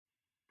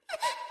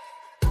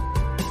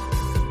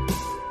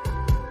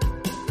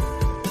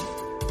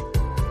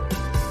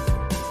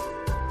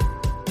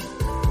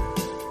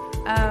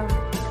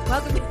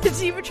the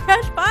Demon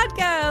Trash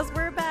Podcast.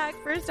 We're back.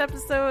 First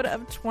episode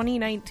of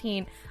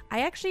 2019.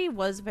 I actually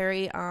was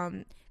very,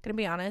 gonna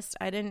be honest,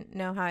 I didn't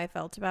know how I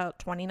felt about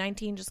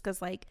 2019 just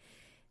because, like,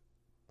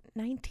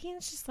 19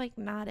 is just, like,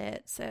 not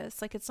it,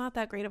 sis. Like, it's not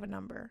that great of a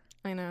number.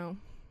 I know.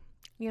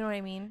 You know what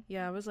I mean?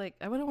 Yeah, I was like,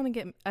 I wouldn't want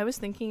to get, I was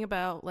thinking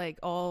about, like,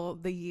 all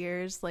the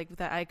years, like,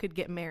 that I could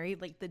get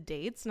married, like, the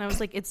dates, and I was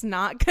like, it's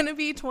not gonna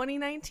be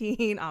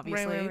 2019,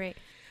 obviously. Right.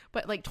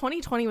 But, like,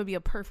 2020 would be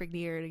a perfect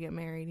year to get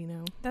married, you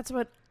know? That's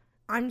what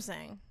I'm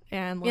saying.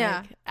 And, like,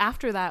 Yeah.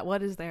 after that,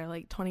 what is there?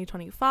 Like,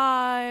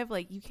 2025?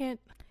 Like, you can't,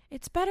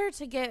 It's better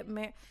to get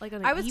married. like,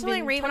 on I was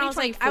telling Raven, I was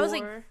like,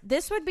 2024.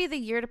 this would be the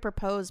year to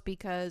propose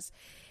because,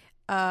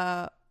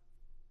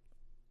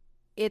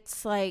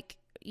 it's like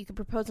you could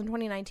propose in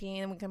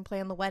 2019 and we can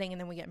plan the wedding and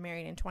then we get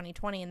married in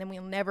 2020 and then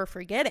we'll never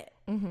forget it.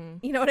 Mm-hmm.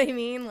 You know what I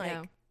mean? Like,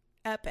 Yeah.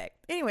 epic.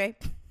 Anyway,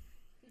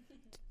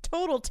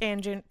 total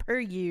tangent per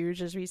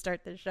usual as we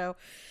start this show.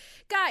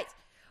 Guys,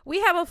 we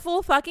have a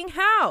full fucking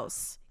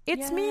house.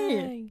 It's me,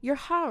 Yay. your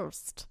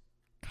host,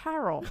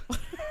 Carol.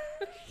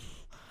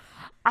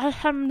 I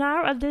am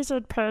now a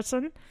lizard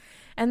person.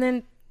 And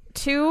then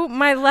to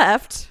my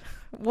left,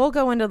 we'll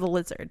go into the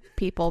lizard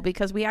people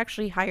because we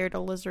actually hired a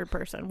lizard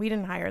person. We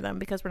didn't hire them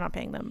because we're not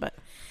paying them. But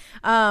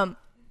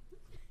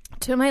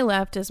to my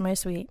left is my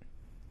sweet,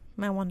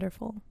 my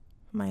wonderful,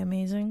 my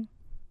amazing,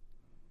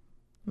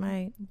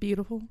 my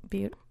Beautiful.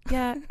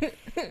 yeah,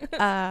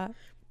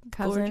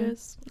 cousin,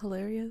 Gorgeous.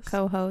 Hilarious.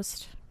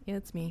 co-host, Yeah,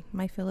 it's me.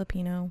 my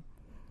Filipino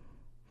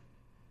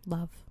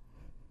love.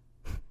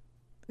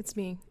 It's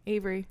me.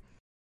 Avery.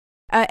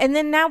 And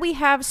then now we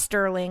have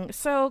Sterling.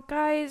 So,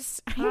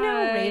 guys, I know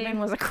Hi. Raven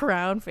was a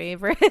crowd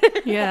favorite.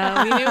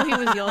 Yeah, we knew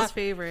he was y'all's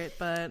favorite,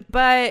 but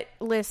But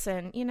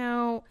listen, you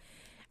know,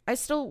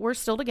 we're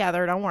still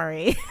together. Don't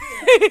worry.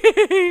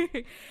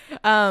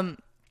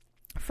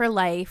 For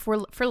life, we're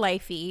for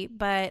lifey.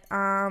 But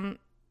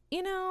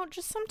you know,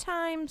 just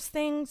sometimes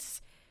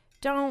things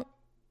don't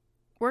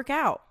work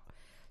out.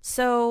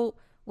 So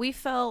we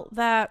felt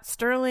that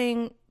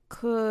Sterling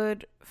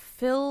could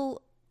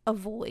fill a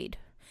void.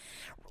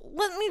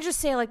 Let me just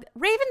say, like,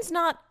 Raven's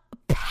not a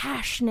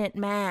passionate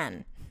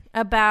man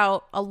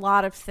about a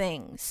lot of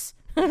things.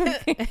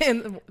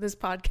 and this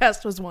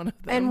podcast was one of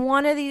them. And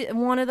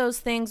one of those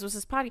things was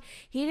his podcast.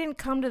 He didn't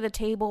come to the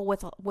table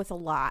with a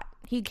lot.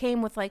 He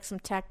came with like some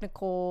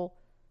technical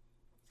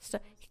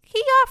stuff. He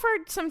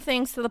offered some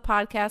things to the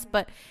podcast,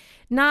 but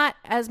not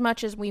as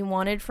much as we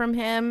wanted from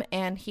him.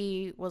 And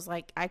he was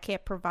like, I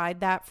can't provide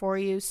that for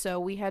you. So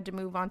we had to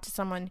move on to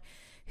someone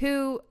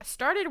who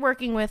started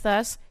working with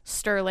us,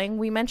 Sterling.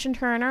 We mentioned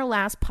her in our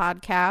last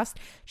podcast.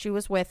 She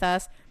was with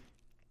us.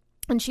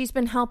 And she's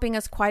been helping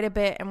us quite a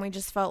bit, and we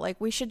just felt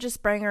like we should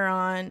just bring her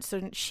on.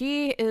 So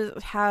she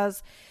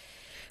has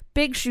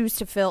big shoes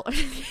to fill.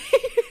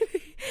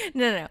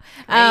 No.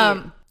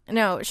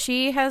 No,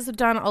 she has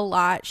done a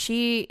lot.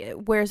 She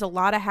wears a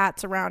lot of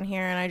hats around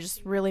here, and I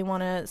just really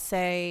want to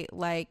say,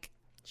 like,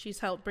 she's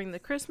helped bring the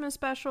Christmas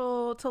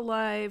special to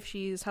life.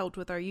 She's helped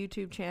with our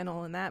YouTube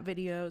channel and that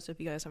video. So if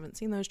you guys haven't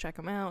seen those, check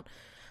them out.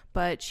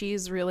 But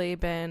she's really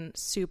been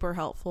super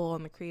helpful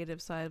on the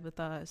creative side with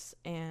us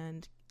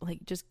and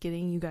like just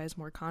getting you guys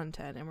more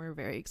content. And we're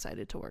very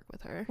excited to work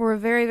with her. We're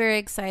very, very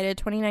excited.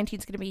 2019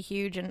 is going to be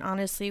huge. And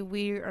honestly,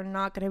 we are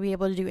not going to be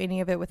able to do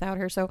any of it without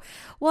her. So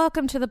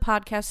welcome to the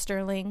podcast,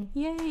 Sterling.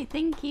 Yay,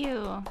 thank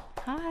you.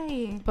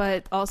 Hi.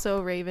 But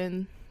also,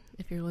 Raven,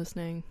 if you're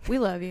listening, We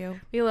love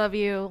you. we love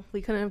you. We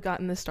couldn't have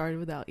gotten this started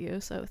without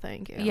you. So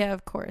thank you. Yeah,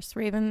 of course.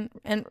 Raven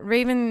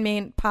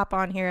may pop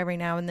on here every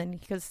now and then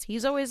because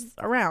he's always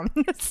around.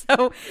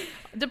 So,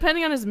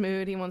 Depending on his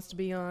mood, he wants to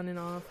be on and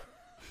off.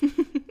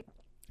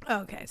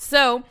 okay.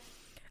 So,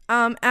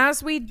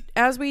 as we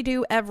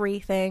do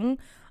everything,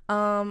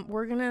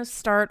 we're going to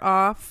start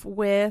off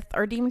with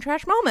our Demon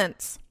Trash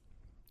moments.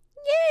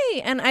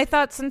 Yay! And I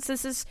thought since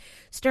this is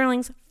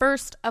Sterling's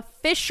first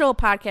official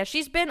podcast,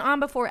 she's been on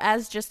before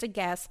as just a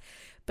guest,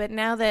 but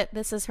now that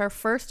this is her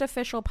first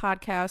official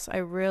podcast, I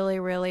really,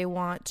 really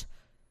want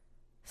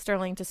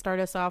Sterling to start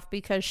us off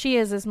because she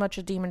is as much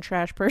a Demon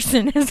Trash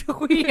person as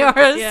we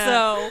are. Yeah.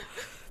 So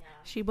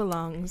She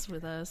belongs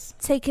with us.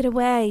 take it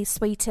away,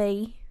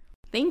 sweetie.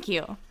 Thank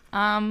you.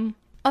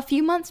 A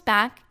few months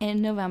back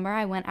in November,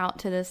 I went out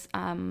to this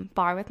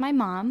bar with my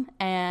mom,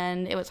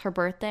 and it was her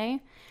birthday.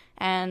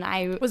 And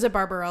Was it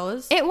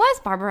Barbarella's? it was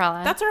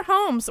Barbarella. That's our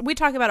home. So we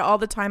talk about it all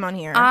the time on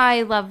here.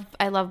 I love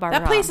Barbarella.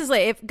 That place is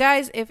lit.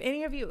 If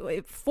any of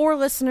you, for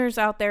listeners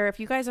out there, if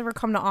you guys ever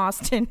come to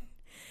Austin,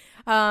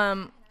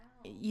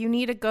 you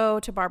need to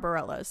go to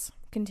Barbarella's.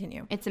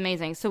 Continue. It's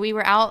amazing. So we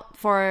were out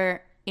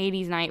for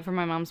 80s night for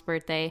my mom's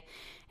birthday,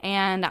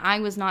 and I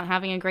was not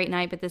having a great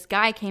night, but this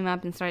guy came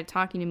up and started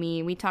talking to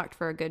me. We talked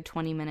for a good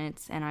 20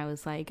 minutes, and I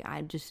was like,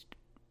 I just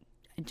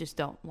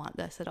don't want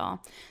this at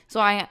all. So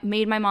I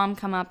made my mom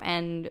come up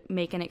and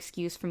make an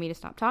excuse for me to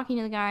stop talking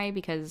to the guy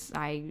because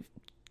I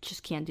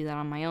just can't do that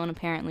on my own,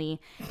 apparently.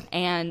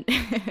 And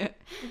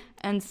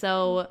and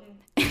so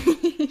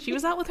She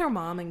was out with her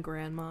mom and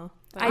grandma.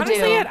 I Honestly,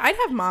 do. I'd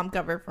have mom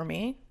cover for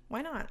me.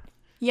 Why not?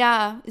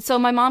 Yeah. So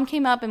my mom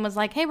came up and was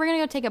like, hey, we're going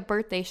to go take a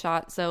birthday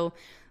shot. So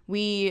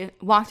we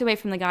walked away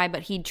from the guy,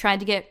 but he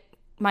tried to get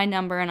my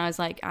number, and I was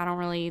like, I don't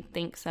really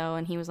think so.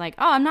 And he was like,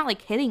 oh, I'm not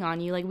like hitting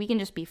on you. Like, we can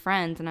just be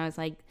friends. And I was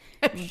like,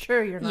 I'm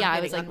sure you're not. yeah, I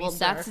was like, well,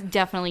 that's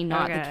definitely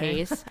not the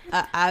case.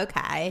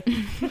 Okay.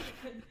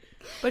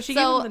 But she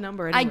gave him the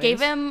number anyways. I gave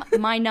him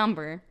my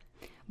number,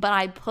 but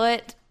I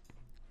put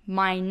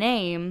my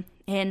name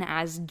in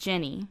as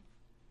Jenny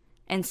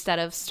instead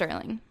of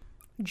Sterling.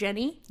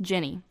 Jenny.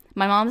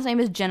 My mom's name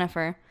is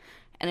Jennifer,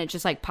 and it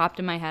just like popped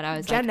in my head. I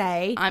was Jenny.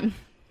 like, I'm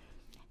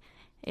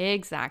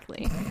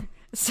exactly.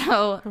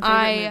 So Her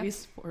favorite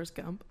movie's Forrest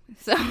Gump.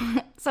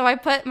 So I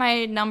put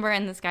my number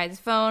in this guy's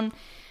phone.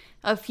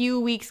 A few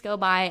weeks go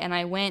by, and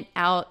I went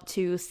out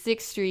to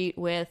 6th Street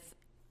with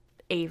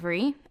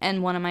Avery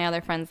and one of my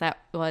other friends that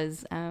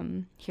was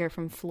here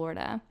from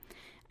Florida.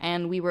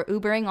 And we were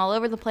Ubering all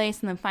over the place,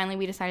 and then finally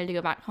we decided to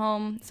go back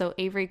home. So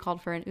Avery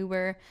called for an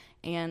Uber,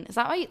 and is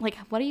that why, like,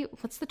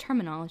 what's the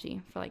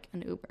terminology for, like,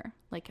 an Uber?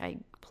 Like, I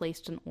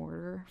placed an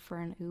order for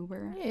an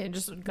Uber? Yeah,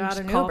 just got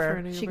an called Uber. for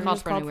an Uber. She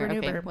Called for an Uber.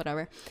 Okay, Uber.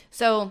 whatever.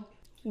 So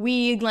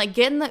we, like,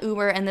 get in the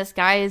Uber, and this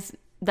guy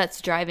that's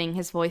driving,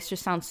 his voice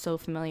just sounds so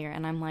familiar,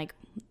 and I'm like,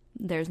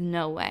 there's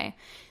no way.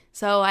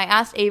 So I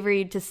asked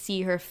Avery to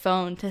see her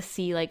phone to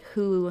see, like,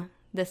 who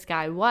this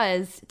guy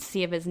was, to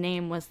see if his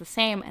name was the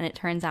same, and it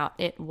turns out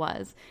it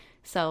was.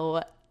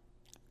 So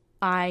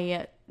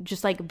I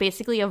just, like,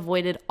 basically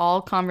avoided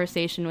all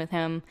conversation with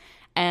him,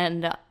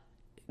 and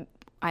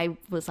I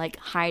was, like,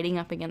 hiding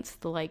up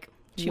against the, like,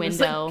 She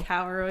window. was like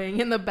cowering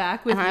in the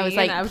back with And me, I was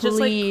like, and I was just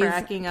like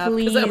cracking up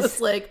because I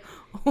was like,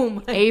 oh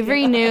my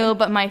Avery God. knew,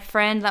 but my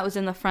friend that was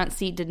in the front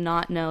seat did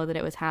not know that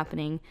it was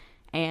happening,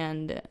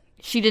 and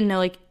she didn't know,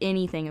 like,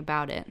 anything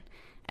about it.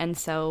 And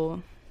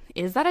so,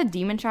 is that a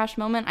demon trash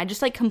moment? I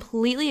just, like,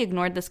 completely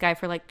ignored this guy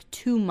for, like,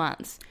 2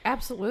 months.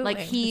 Absolutely. Like,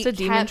 It's a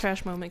demon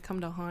trash moment come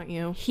to haunt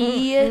you.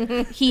 He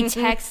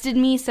texted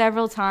me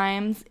several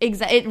times.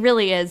 It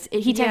really is.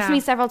 He texted me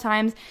several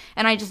times,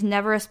 and I just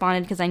never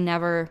responded because I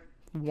never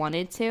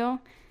wanted to.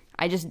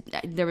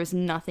 There was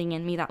nothing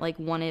in me that, like,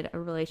 wanted a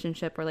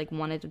relationship or, like,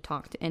 wanted to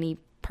talk to any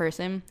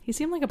person. He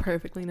seemed like a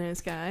perfectly nice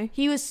guy.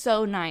 He was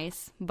so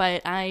nice,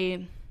 but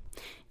I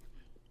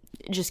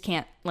just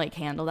can't, like,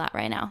 handle that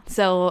right now.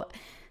 So,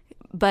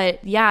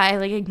 but yeah, I,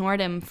 like, ignored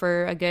him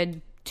for a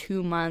good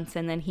 2 months,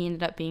 and then he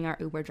ended up being our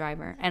Uber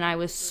driver. And I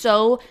was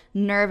so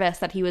nervous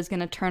that he was going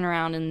to turn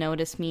around and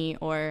notice me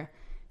or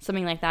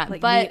something like that.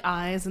 Like, but neat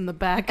eyes in the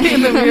back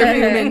in the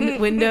rearview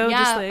window.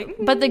 yeah, Just like,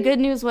 but the good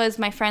news was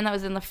my friend that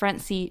was in the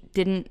front seat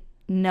didn't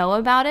know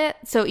about it.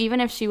 So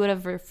even if she would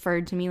have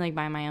referred to me, like,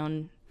 by my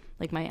own,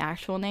 like, my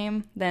actual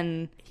name,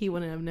 then he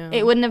wouldn't have known.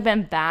 it wouldn't have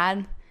been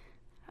bad.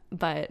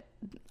 But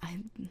I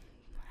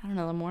don't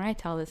know. The more I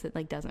tell this, it,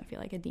 like, doesn't feel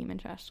like a demon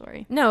trash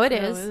story. No, it No,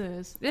 is. it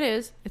is. It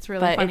is. It's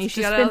really But funny. it's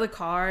She just got out of been- the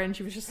car and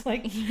she was just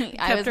like, I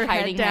kept was her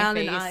hiding head my down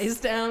and face. eyes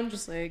down,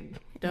 just like,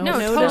 don't No,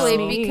 notice totally.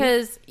 me.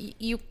 Because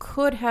you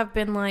could have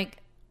been like,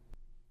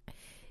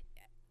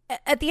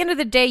 at the end of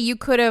the day, you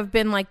could have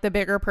been like the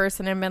bigger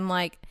person and been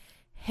like,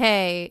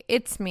 hey,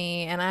 it's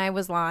me, and I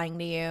was lying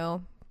to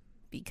you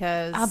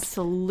because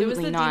Absolutely it was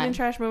the not. demon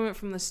trash moment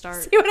from the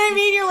start. See what I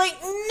mean? You're like,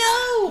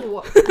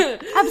 no.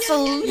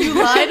 Absolutely. You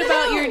lied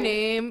about your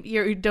name.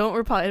 You don't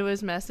reply to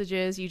his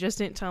messages. You just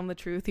didn't tell him the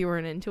truth. You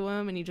weren't into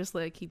him, and you just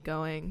like keep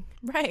going.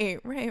 Right.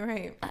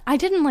 I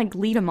didn't, like,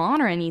 lead him on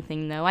or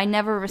anything, though. I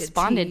never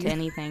responded to tease.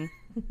 anything.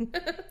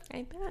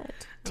 I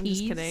bet. I'm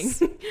just kidding.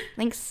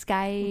 Thanks,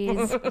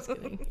 guys. Just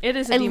kidding. It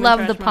is. A I demon love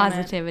trash the moment.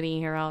 positivity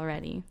here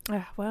already.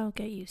 Well,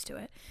 get used to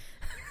it.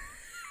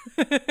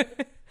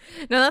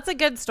 No, that's a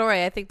good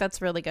story. I think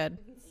that's really good.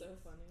 It's so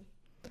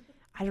funny.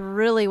 I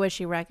really wish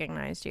he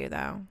recognized you,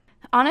 though.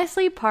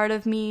 Honestly, part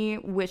of me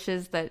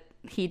wishes that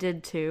he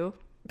did too.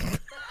 We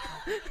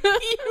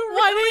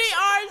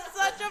are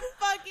such a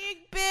fucking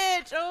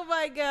bitch. Oh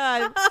my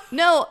god.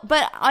 No,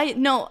 but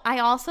I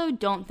also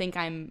don't think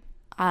I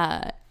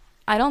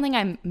don't think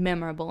I'm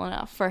memorable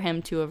enough for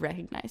him to have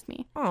recognized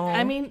me. Oh.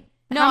 I mean,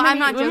 No, how I'm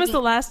not When was joking.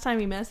 the last time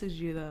he messaged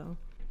you though?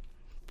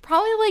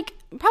 Probably like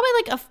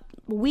a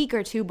week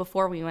or two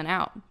before we went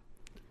out.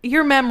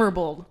 You're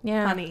memorable,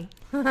 Yeah. honey.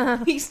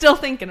 He's still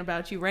thinking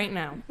about you right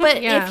now.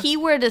 But Yeah. if he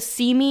were to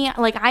see me,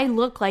 like, I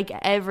look like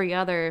every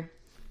other,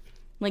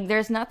 like,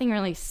 there's nothing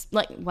really,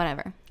 like,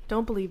 whatever.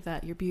 Don't believe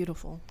that. You're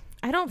beautiful.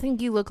 I don't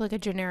think you look like a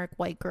generic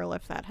white girl,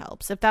 if that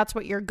helps. If that's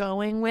what you're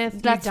going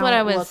with, That's you what don't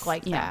I was- look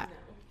like yeah. that.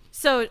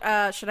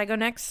 So, should I go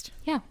next?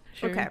 Yeah.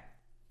 Sure. Okay.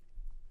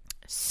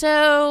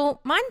 So,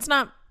 mine's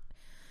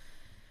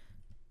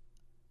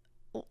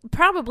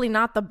probably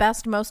not the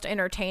best, most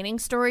entertaining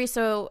story.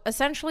 So,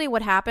 essentially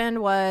what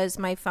happened was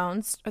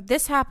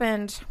this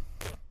happened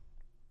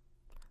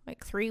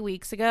like 3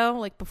 weeks ago,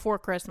 like before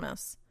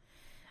Christmas.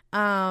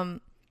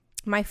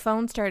 My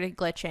phone started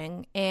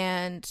glitching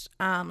and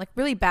like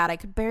really bad. I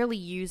could barely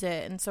use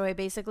it, and so I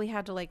basically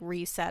had to like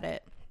reset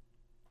it.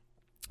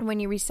 And when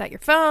you reset your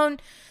phone,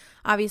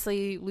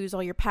 obviously lose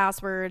all your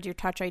passwords, your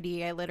Touch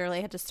ID. I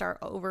literally had to start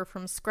over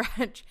from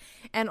scratch.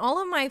 And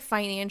all of my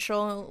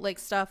financial like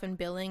stuff and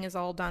billing is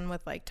all done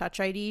with like Touch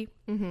ID.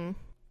 Mm-hmm.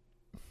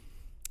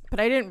 But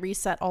I didn't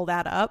reset all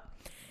that up.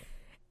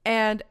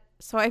 And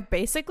so I've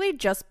basically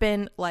just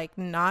been like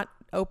not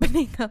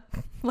opening up,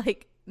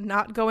 like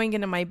not going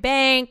into my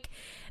bank,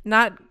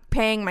 not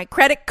paying my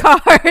credit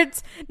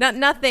cards,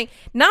 nothing.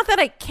 Not that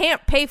I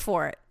can't pay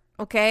for it.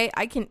 Okay,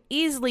 I can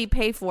easily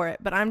pay for it,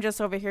 but I'm just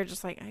over here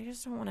just like, I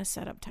just don't want to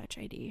set up Touch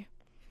ID.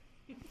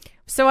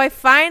 So I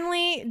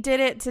finally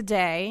did it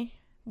today,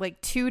 like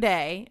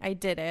today I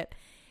did it.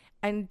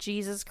 And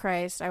Jesus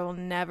Christ, I will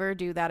never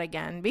do that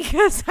again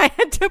because I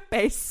had to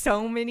pay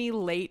so many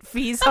late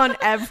fees on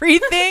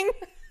everything.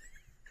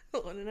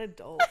 What an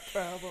adult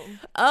problem.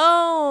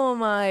 Oh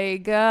my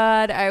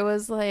God. I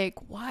was like,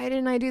 why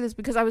didn't I do this?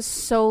 Because I was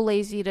so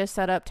lazy to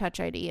set up Touch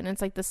ID, and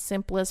it's like the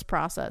simplest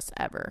process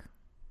ever.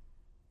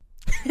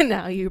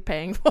 Now you're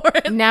paying for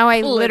it. Now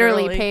I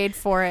literally paid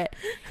for it,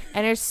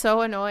 and it's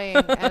so annoying.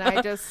 And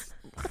I just,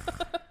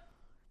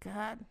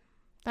 God,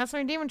 that's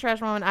my demon trash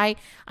moment.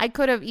 I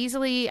could have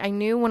easily, I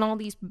knew when all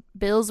these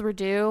bills were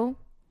due,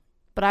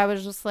 but I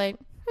was just like,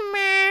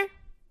 meh,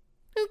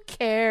 who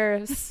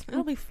cares?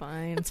 It'll be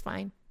fine. It's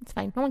fine. It's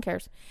fine. No one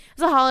cares.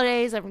 It's the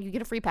holidays. You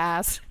get a free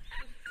pass.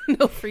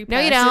 No free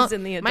passes. No, you don't.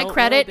 In the adult my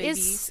credit world,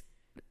 is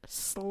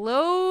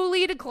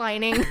slowly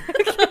declining.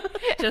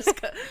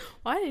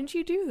 Why didn't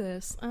you do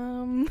this?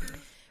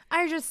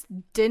 I just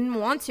didn't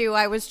want to.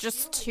 I was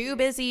just too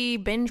busy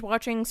binge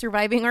watching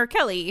Surviving R.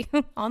 Kelly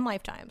on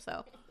Lifetime.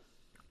 So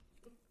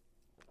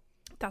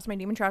that's my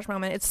demon trash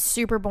moment. It's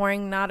super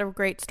boring. Not a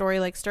great story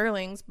like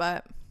Sterling's,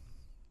 but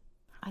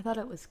I thought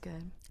it was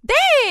good.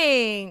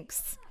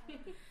 thanks.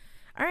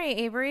 All right,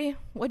 Avery,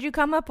 what'd you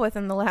come up with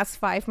in the last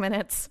 5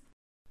 minutes?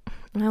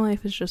 My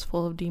life is just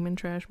full of demon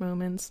trash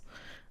moments.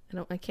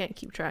 I can't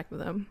keep track of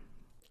them.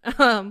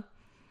 I'm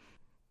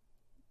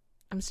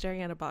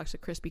staring at a box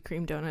of Krispy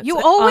Kreme donuts. You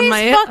always on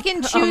my,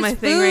 fucking choose on my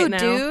thing food, right now.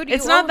 dude.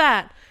 It's not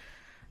that.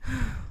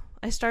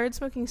 I started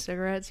smoking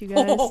cigarettes, you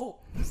guys. Oh.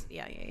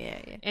 Yeah.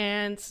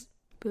 And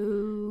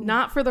Boo.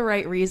 not for the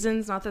right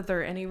reasons. Not that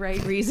there are any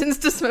right reasons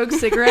to smoke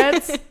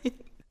cigarettes.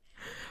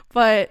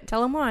 But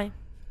Tell him why.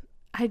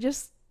 I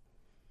just...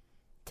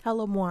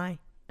 Tell him why.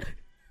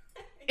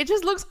 It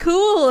just looks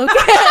cool,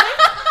 okay?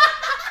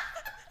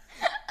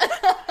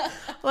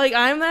 Like,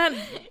 I'm that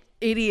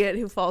idiot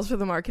who falls for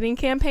the marketing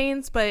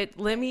campaigns, but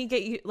let me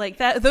get you, like,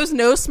 that. Those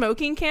no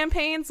smoking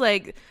campaigns,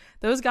 like,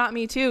 those got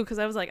me too, because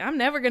I was like, I'm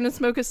never gonna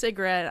smoke a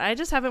cigarette. I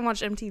just haven't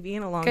watched MTV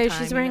in a long time. Okay,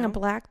 she's wearing a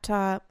black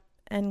top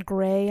and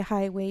gray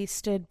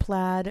high-waisted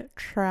plaid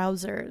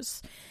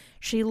trousers.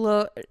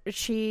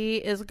 She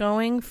is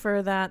going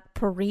for that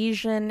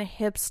Parisian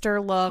hipster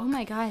look. Oh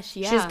my gosh,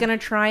 yeah. She's gonna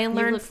try and You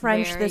learn look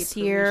French very this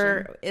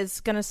year. Is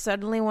gonna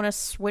suddenly want to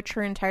switch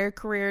her entire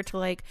career to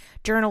like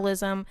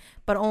journalism,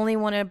 but only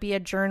want to be a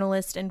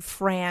journalist in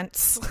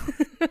France.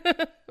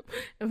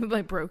 With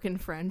my broken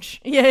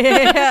French.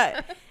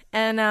 Yeah.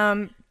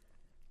 And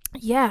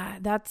yeah,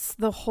 that's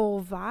the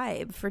whole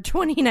vibe for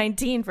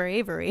 2019 for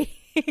Avery.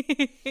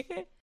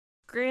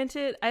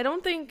 Granted, I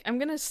don't think I'm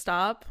gonna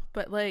stop,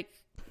 but like,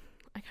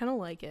 I kind of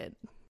like it.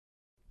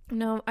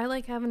 No, I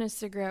like having a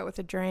cigarette with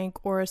a drink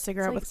or a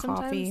cigarette with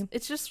coffee.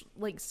 It's just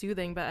like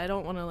soothing, but I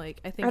don't want to like.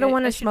 I think I don't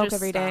want to should smoke just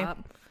every day.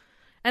 stop.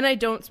 And I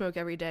don't smoke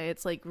every day.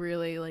 It's like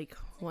really like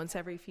once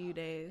every few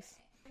days.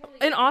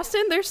 In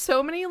Austin, there's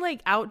so many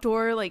like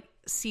outdoor like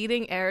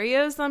seating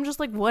areas. I'm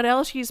just like, what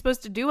else are you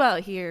supposed to do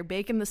out here?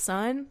 Bake in the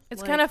sun?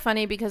 It's like, kind of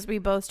funny because we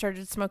both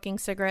started smoking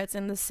cigarettes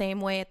in the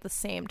same way at the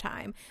same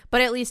time.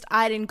 But at least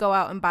I didn't go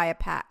out and buy a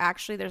pack.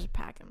 Actually, there's a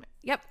pack in it.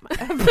 Yep. she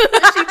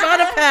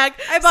bought a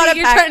pack. I bought a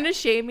You're pack. trying to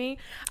shame me.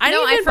 I No,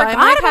 didn't I even buy forgot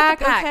my about pack.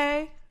 the pack.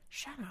 Okay.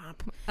 Shut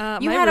up. My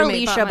You had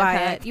roommate bought Alicia my buy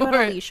pack it. You had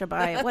for it. Alicia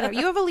buy it. Whatever.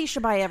 You have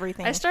Alicia buy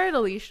everything. I started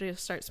Alicia to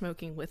start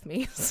smoking with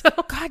me. So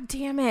God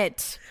damn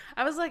it.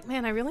 I was like,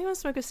 man, I really want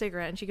to smoke a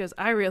cigarette. And she goes,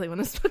 I really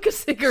want to smoke a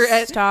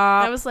cigarette.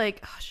 Stop. And I was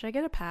like, oh, should I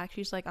get a pack?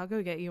 She's like, I'll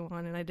go get you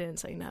one. And I didn't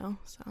say no.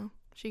 So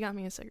she got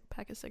me a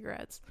pack of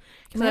cigarettes.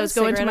 Can I was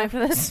going to my for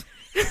this.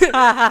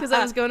 Because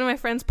I was going to my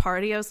friend's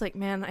party. I was like,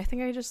 man,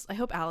 I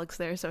hope Alex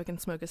there so I can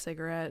smoke a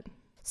cigarette.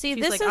 See,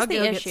 She's this like, is I'll the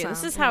go get issue. This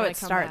some is and how when I it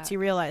come starts. back. You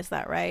realize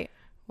that, right?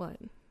 What?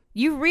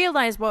 You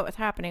realize what's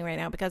happening right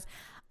now because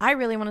I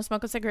really want to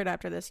smoke a cigarette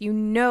after this. You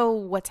know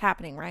what's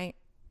happening, right?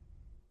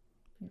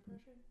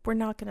 We're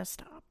not going to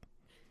stop.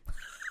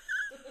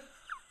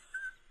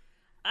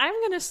 I'm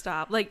going to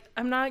stop. Like,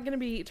 I'm not going to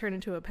be turned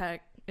into a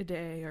pack a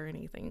day or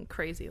anything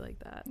crazy like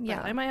that. But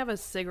Yeah. I might have a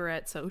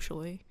cigarette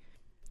socially.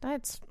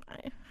 That's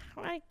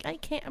I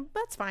can't.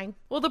 That's fine.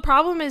 Well, the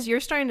problem is you're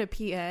starting to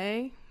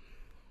PA.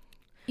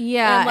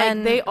 Yeah,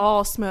 and they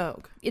all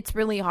smoke. It's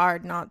really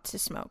hard not to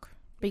smoke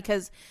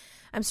because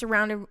I'm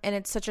surrounded and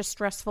it's such a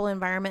stressful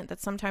environment that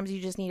sometimes you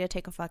just need to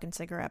take a fucking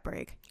cigarette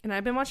break. And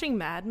I've been watching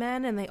Mad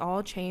Men and they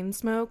all chain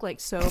smoke like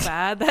so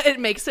bad that it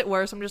makes it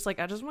worse. I'm just like,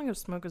 I just want to go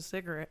smoke a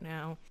cigarette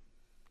now.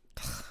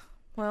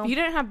 Well, If you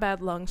didn't have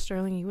bad lungs,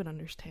 Sterling, you would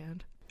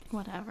understand.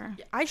 Whatever.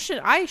 I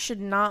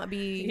should not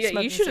be Yeah,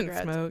 smoking you shouldn't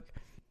cigarettes.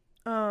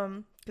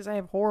 smoke. Because I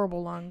have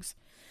horrible lungs.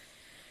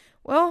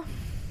 Well,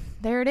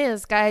 there it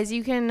is, guys.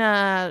 You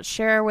can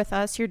share with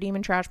us your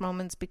demon trash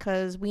moments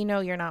because we know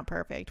you're not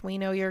perfect. We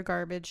know you're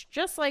garbage,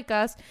 just like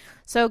us.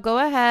 So go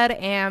ahead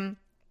and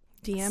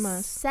DM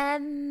us.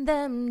 send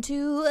them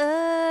to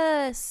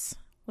us.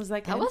 Was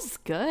that good? That was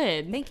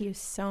good. Thank you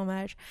so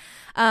much.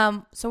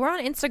 So we're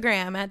on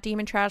Instagram at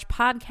Demon Trash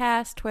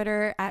Podcast,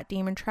 Twitter at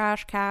Demon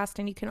Trash Cast,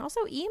 and you can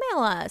also email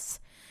us.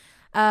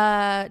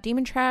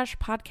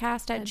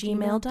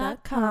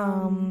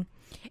 demontrashpodcast@gmail.com.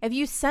 If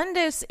you send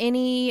us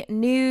any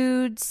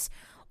nudes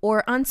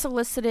or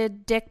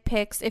unsolicited dick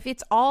pics, if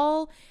it's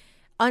all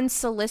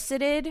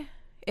unsolicited,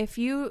 if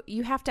you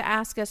have to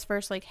ask us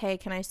first, like, hey,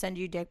 can I send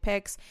you dick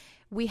pics?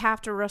 We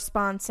have to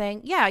respond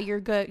saying, yeah,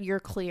 you're good, you're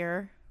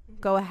clear,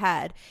 go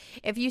ahead.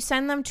 If you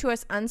send them to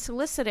us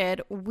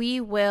unsolicited, we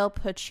will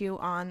put you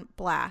on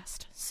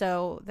blast.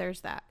 So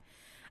there's that.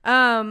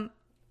 I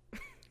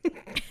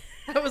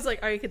was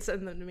like, oh, you could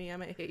send them to me. I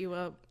might hit you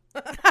up.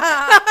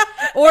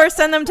 Or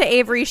send them to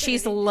Avery.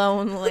 She's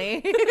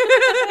lonely.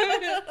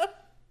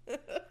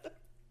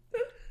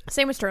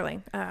 Same with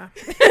Sterling.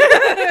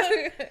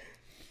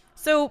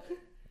 So,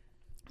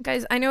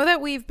 guys, I know that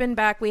we've been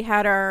back. We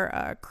had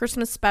our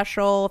Christmas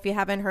special. If you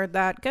haven't heard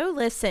that, go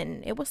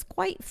listen. It was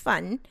quite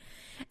fun.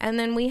 And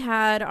then we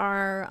had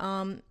our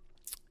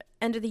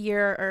end of the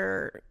year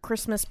or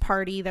Christmas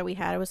party that we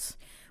had. It was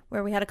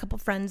where we had a couple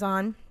friends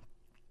on.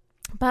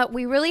 But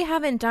we really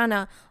haven't done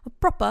a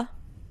proper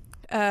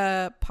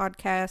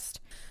podcast.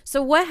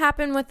 So what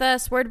happened with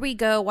us? Where did we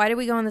go? Why did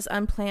we go on this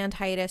unplanned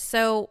hiatus?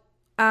 So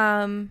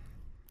Avery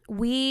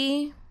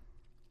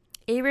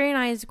and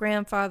I's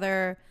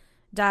grandfather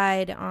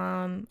died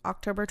on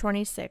October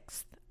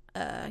 26th.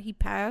 He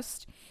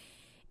passed,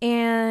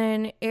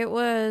 and it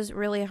was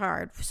really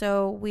hard.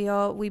 So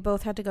we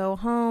both had to go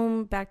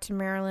home back to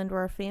Maryland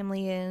where our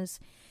family is,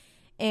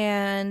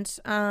 and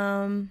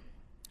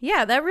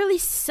yeah, that really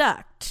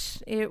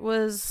sucked. It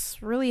was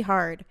really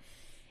hard.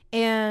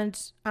 And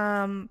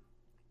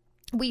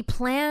we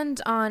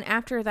planned on,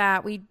 after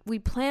that, we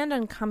planned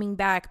on coming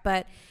back.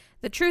 But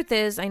the truth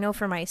is, I know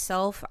for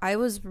myself, I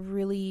was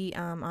really,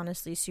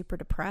 honestly, super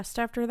depressed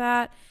after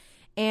that.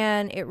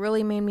 And it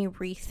really made me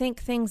rethink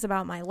things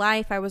about my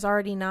life. I was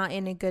already not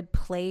in a good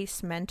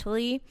place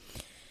mentally.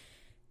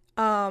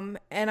 And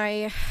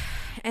I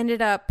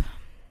ended up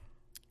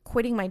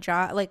quitting my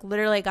job. Like,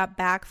 literally, I got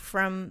back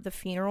from the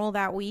funeral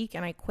that week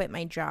and I quit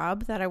my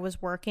job that I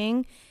was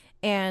working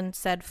and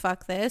said,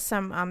 fuck this.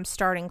 I'm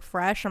starting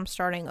fresh. I'm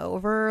starting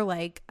over.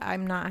 Like,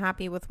 I'm not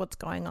happy with what's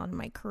going on in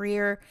my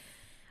career.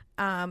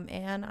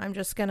 And I'm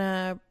just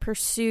gonna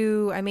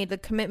pursue, I made the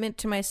commitment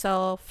to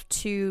myself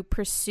to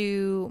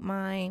pursue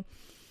my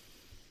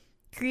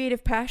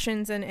creative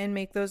passions and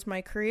make those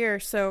my career.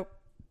 So,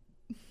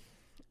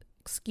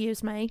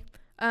 excuse me.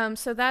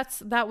 So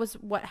that was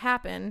what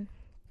happened.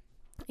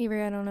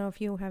 Avery, I don't know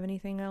if you have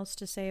anything else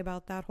to say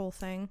about that whole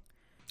thing.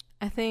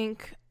 I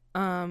think,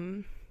 yeah,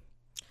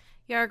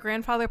 our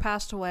grandfather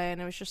passed away, and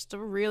it was just a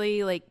really,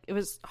 it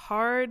was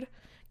hard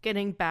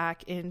getting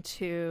back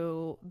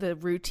into the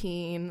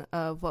routine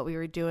of what we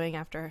were doing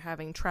after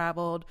having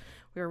traveled.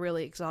 We were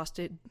really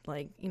exhausted,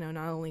 not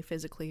only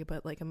physically,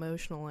 but,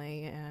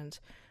 emotionally, and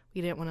we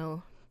didn't want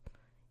to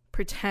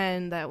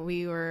pretend that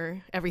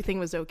everything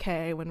was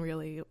okay when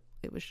really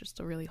it was just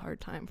a really hard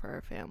time for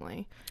our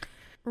family.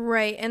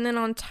 Right. And then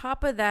on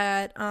top of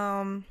that,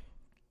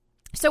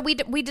 so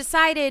we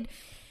decided,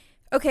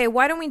 okay,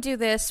 why don't we do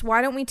this?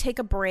 Why don't we take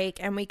a break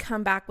and we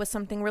come back with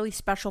something really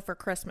special for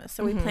Christmas?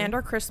 So we planned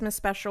our Christmas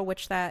special,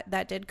 which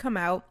that did come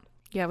out.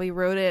 Yeah, we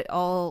wrote it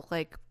all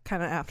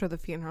kind of after the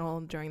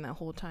funeral during that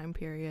whole time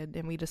period.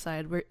 And we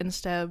decided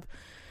instead of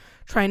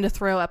trying to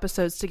throw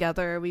episodes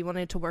together, we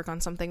wanted to work on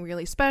something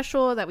really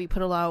special that we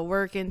put a lot of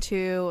work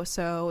into.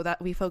 So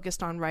that we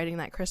focused on writing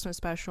that Christmas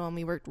special, and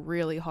we worked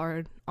really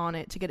hard on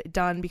it to get it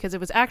done because it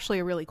was actually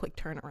a really quick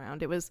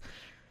turnaround. It was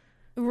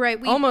right,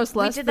 almost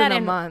less than a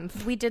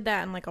month. We did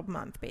that in a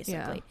month,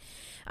 basically.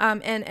 Yeah.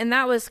 And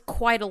that was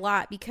quite a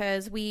lot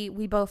because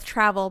we both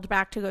traveled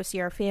back to go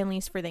see our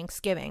families for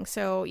Thanksgiving.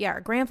 So yeah,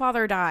 our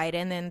grandfather died,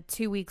 and then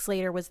 2 weeks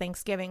later was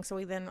Thanksgiving. So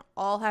we then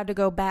all had to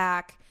go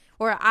back,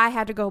 or I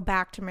had to go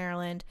back to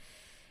Maryland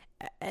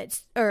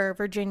or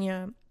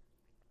Virginia.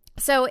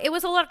 So it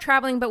was a lot of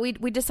traveling, but we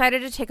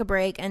decided to take a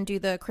break and do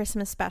the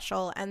Christmas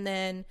special. And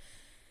then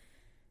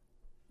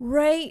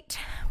we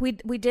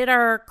did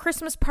our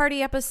Christmas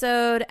party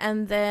episode,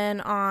 and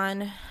then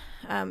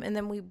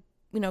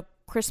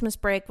Christmas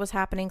break was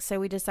happening,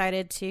 so we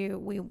decided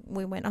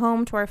we went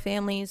home to our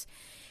families.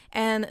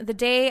 And the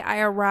day I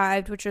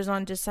arrived, which was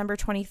on December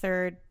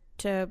 23rd,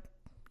 to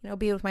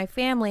be with my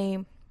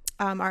family,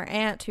 our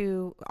aunt,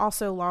 who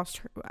also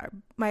lost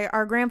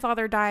our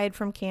grandfather, died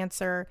from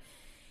cancer,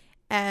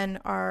 and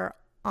our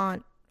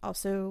aunt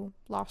also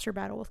lost her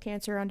battle with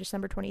cancer on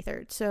December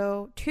 23rd.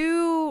 So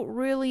 2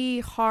 really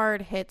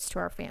hard hits to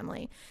our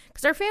family,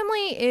 because our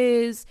family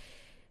is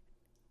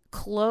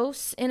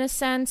close in a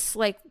sense.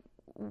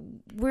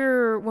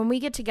 when we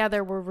get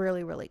together, we're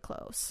really, really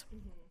close.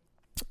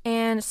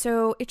 And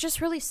so it just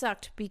really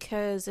sucked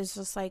because it's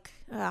just like,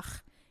 ugh,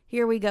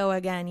 here we go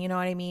again. You know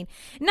what I mean?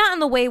 Not in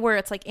the way where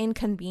it's like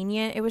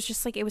inconvenient. It was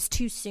just like, it was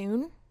too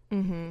soon.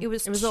 It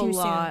was a too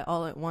lot soon.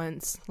 all at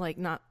once. Like,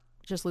 not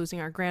just losing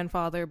our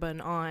grandfather, but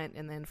an aunt.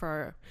 And then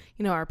for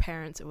our, our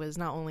parents, it was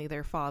not only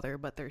their father,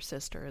 but their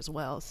sister as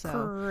well. So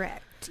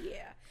Correct.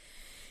 Yeah.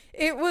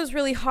 It was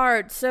really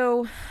hard.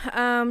 So,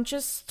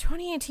 just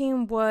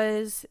 2018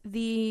 was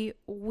the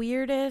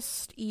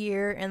weirdest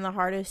year and the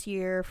hardest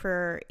year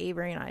for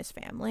Avery and I's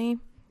family.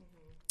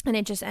 And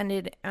it just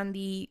ended on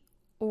the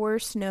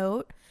worst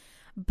note.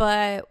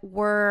 But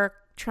we're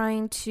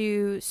trying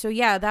to, so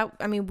yeah,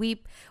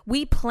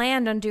 we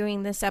planned on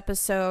doing this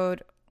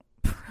episode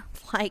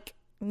like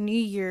New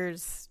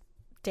Year's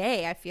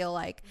Day, I feel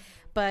like.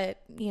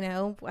 But,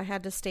 I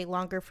had to stay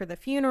longer for the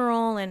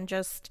funeral and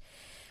just...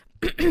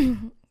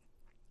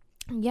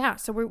 Yeah,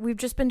 so we've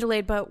just been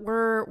delayed, but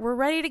we're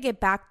ready to get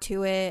back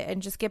to it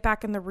and just get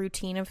back in the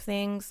routine of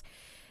things.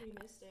 We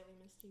missed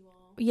you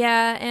all.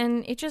 Yeah,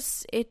 and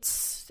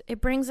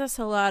it brings us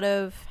a lot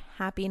of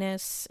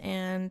happiness,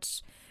 and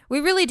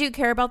we really do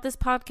care about this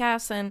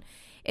podcast, and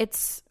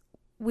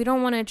we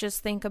don't want to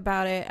just think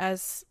about it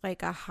as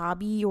like a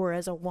hobby or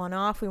as a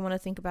one-off. We want to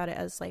think about it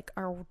as like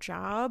our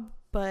job,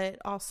 but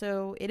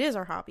also it is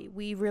our hobby.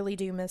 We really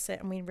do miss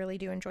it, and we really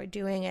do enjoy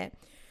doing it.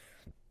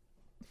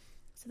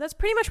 So that's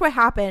pretty much what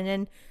happened,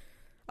 and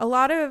a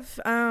lot of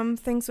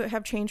things that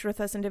have changed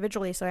with us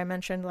individually. So I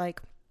mentioned like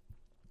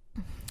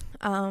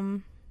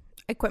I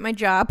quit my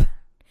job,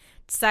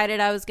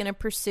 decided I was going to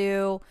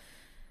pursue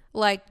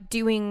I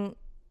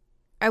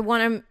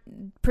want to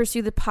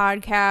pursue the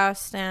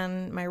podcast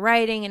and my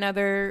writing and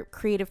other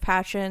creative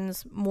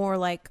passions more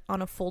like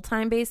on a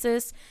full-time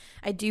basis.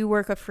 I do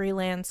work a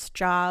freelance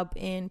job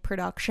in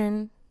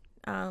production.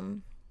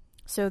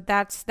 So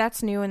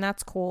that's new and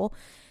that's cool.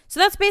 So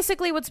that's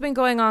basically what's been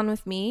going on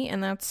with me,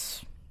 and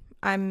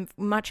I'm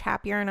much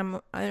happier and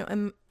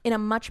I'm in a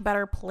much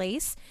better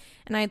place.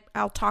 And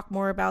I'll talk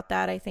more about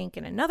that, I think,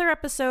 in another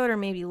episode or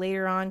maybe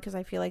later on, because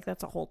I feel like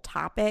that's a whole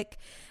topic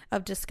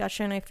of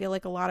discussion. I feel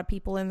like a lot of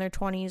people in their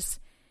 20s,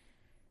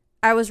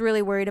 I was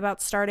really worried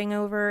about starting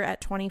over at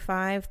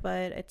 25,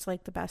 but it's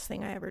like the best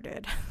thing I ever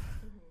did.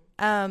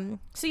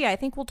 So yeah, I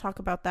think we'll talk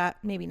about that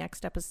maybe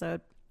next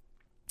episode.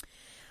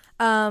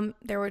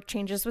 There were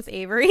changes with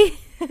Avery.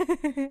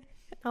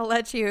 I'll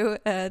let you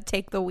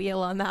take the wheel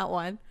on that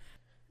one.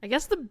 I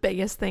guess the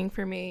biggest thing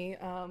for me,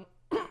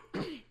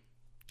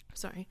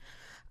 sorry.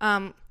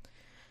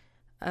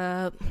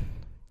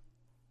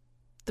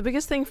 The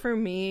biggest thing for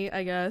me,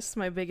 I guess,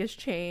 my biggest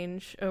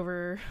change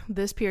over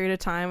this period of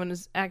time, and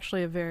is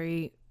actually a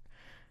very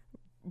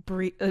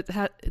brief,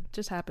 it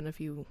just happened a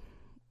few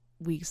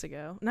weeks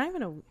ago. Not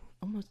even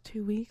almost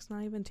 2 weeks,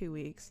 not even 2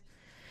 weeks.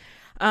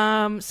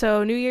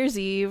 So New Year's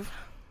Eve,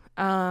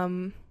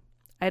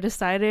 I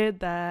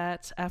decided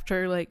that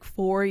after like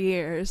 4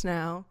 years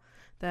now,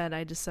 that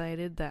I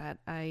decided that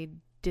I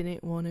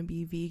didn't want to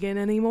be vegan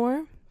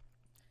anymore.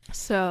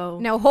 So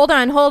no, hold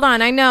on.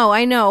 I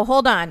know.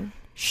 Hold on.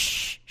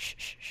 Shh.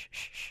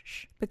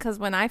 Because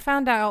when I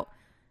found out,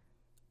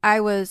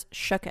 I was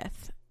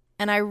shooketh,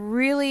 and I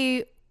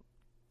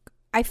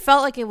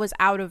felt like it was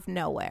out of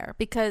nowhere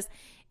because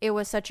it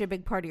was such a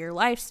big part of your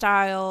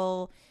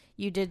lifestyle.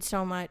 You did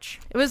so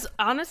much. It was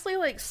honestly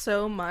like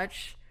so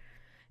much.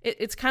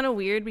 It's kind of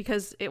weird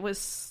because it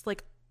was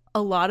like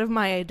a lot of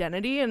my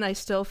identity, and I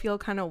still feel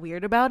kind of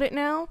weird about it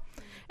now.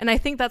 And I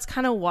think that's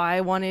kind of why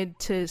I wanted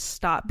to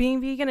stop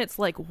being vegan. It's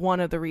like one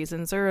of the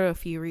reasons. There are a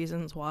few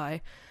reasons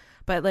why.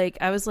 But like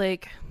I was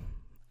like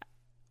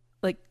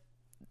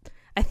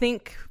I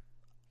think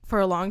for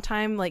a long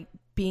time, like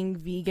being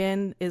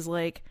vegan is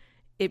like,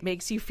 it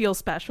makes you feel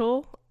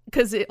special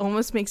because it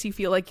almost makes you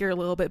feel like you're a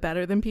little bit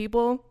better than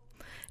people.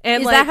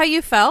 And is like, that how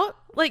you felt?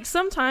 Like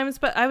sometimes,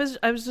 but I was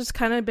just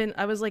kind of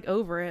I was like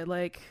over it.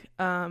 Like,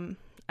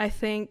 I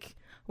think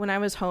when I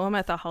was home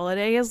at the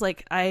holidays,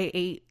 like I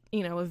ate,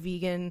 a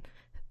vegan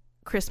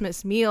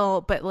Christmas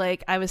meal, but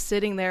like I was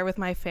sitting there with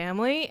my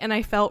family and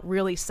I felt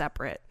really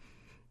separate.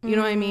 You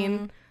know what I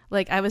mean?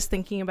 Like I was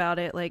thinking about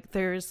it, like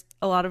there's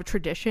a lot of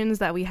traditions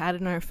that we had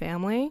in our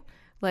family,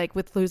 like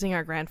with losing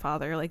our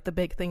grandfather, like the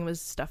big thing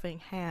was stuffing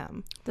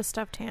ham. The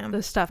stuffed ham.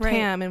 Right.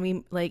 Ham. And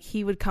we like,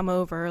 he would come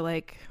over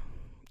like,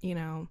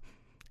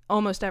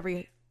 almost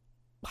every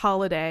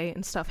holiday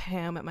and stuff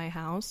ham at my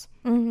house.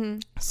 Mm-hmm.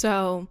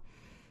 So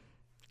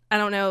I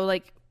don't know,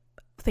 like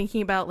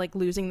thinking about like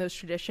losing those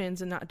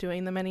traditions and not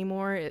doing them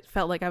anymore, it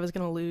felt like I was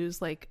going to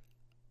lose like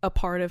a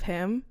part of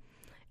him.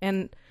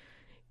 And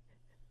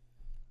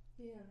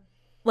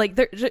like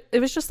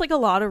it was just like a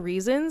lot of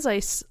reasons.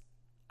 I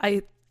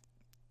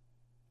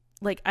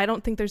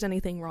don't think there's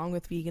anything wrong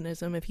with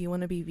veganism. If you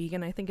want to be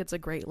vegan, I think it's a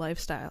great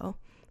lifestyle.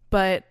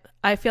 But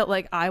I felt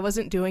like I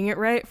wasn't doing it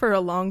right for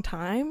a long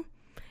time.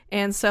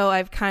 And so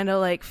I've kind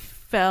of like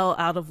fell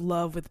out of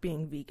love with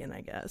being vegan, I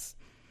guess.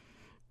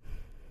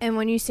 And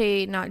when you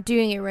say not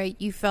doing it right,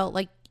 you felt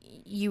like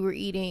you were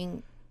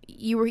eating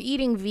you were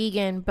eating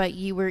vegan, but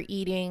you were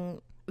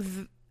eating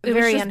It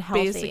very was just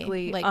unhealthy,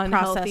 basically like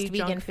unhealthy processed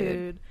junk vegan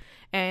food.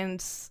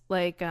 And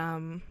like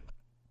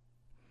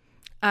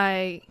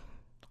I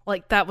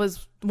like that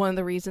was one of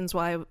the reasons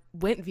why I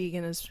went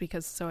vegan, is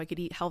because so I could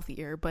eat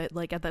healthier, but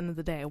like at the end of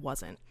the day I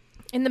wasn't.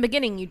 In the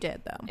beginning you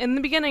did, though. In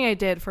the beginning I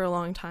did for a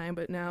long time,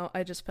 but now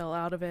I just fell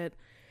out of it,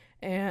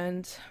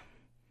 and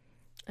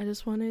I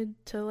just wanted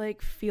to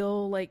like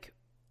feel like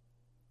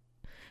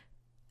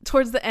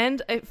towards the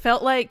end it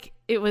felt like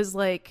it was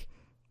like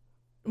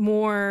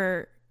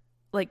more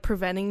like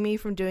preventing me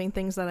from doing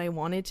things that I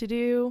wanted to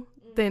do.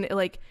 Then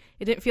it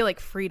didn't feel like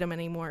freedom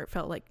anymore. It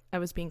felt like I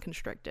was being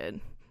constricted,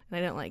 and I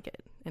didn't like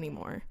it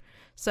anymore.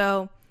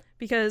 So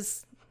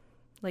because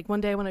like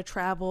one day I want to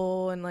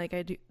travel and like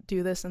I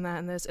do this and that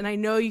and this, and I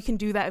know you can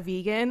do that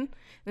vegan and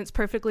it's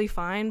perfectly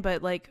fine,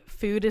 but like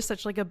food is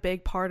such like a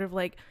big part of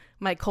like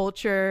my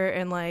culture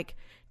and like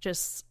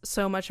just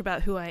so much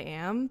about who I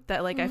am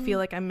that like I feel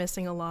like I'm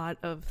missing a lot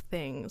of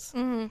things.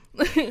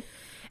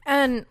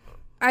 And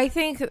I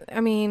think,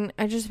 I mean,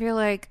 I just feel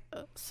like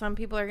some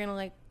people are gonna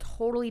like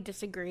totally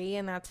disagree,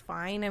 and that's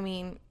fine. I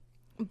mean,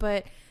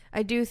 but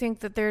I do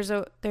think that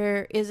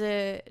there is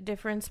a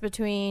difference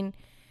between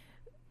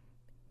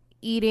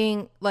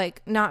eating,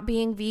 like, not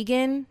being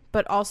vegan,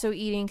 but also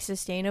eating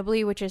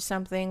sustainably, which is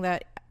something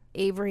that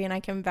Avery, and I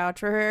can vouch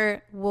for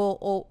her,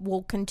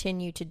 will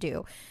continue to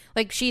do.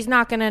 Like, she's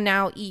not gonna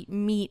now eat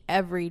meat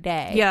every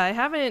day. Yeah, I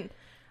haven't.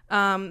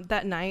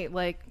 That night,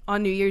 like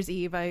on New Year's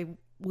Eve, I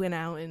went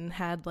out and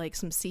had like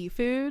some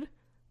seafood,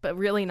 but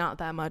really not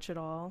that much at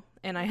all.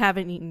 And I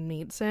haven't eaten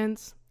meat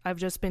since. I've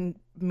just been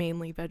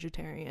mainly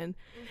vegetarian.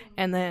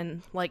 And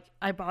then like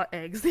I bought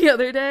eggs the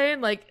other day,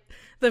 and like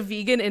the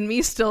vegan in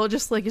me still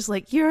just like is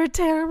like, you're a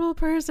terrible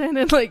person,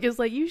 and like is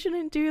like, you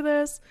shouldn't do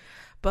this.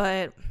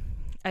 But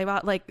I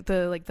bought like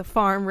the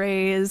farm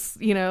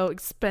raised,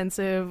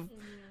 expensive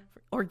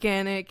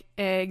organic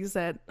eggs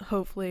that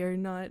hopefully are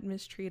not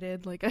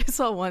mistreated. Like I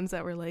saw ones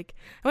that were like,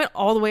 I went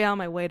all the way out of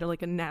my way to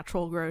like a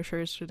natural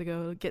grocer's to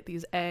go get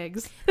these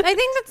eggs. I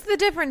think that's the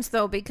difference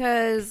though,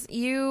 because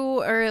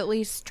you are at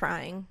least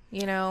trying,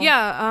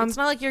 Yeah. It's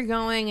not like you're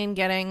going and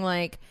getting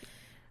like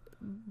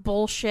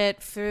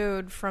bullshit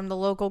food from the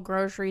local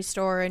grocery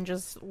store and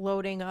just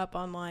loading up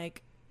on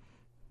like,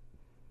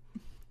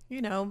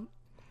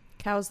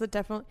 cows that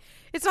definitely,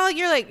 it's not like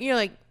you're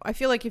like, I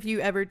feel like if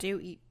you ever do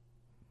eat,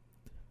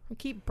 I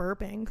keep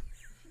burping.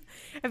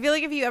 I feel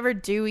like if you ever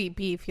do eat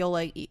beef,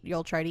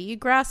 you'll try to eat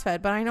grass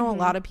fed. But I know a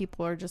lot of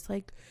people are just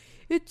like,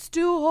 it's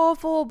too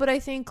awful. But I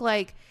think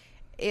like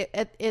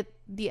at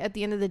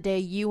the end of the day,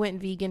 you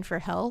went vegan for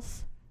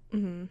health,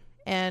 and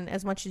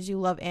as much as you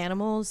love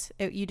animals,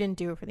 you didn't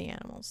do it for the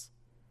animals.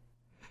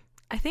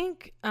 I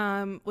think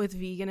with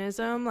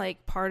veganism,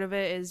 like part of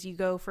it is you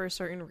go for a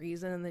certain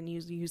reason, and then you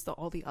use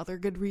all the other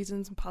good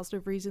reasons and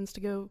positive reasons to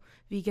go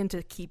vegan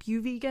to keep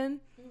you vegan.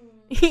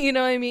 You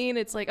know what I mean?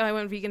 It's like, oh, I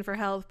went vegan for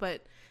health,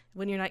 but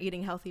when you're not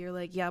eating healthy, you're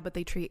like, yeah, but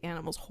they treat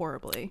animals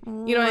horribly.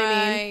 You know what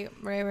I mean?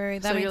 Right.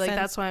 That so makes you're like, sense.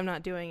 that's why I'm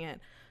not doing it.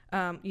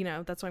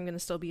 That's why I'm going to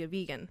still be a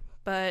vegan.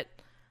 But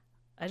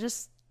I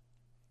was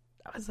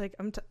like,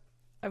 I'm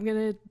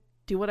going to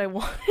do what I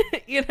want,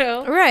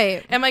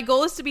 Right. And my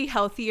goal is to be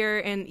healthier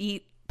and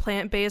eat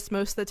plant-based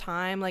most of the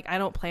time. Like, I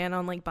don't plan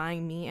on like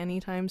buying meat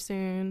anytime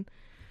soon.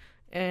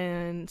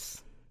 And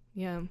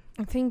yeah,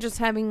 I think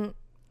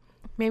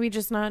maybe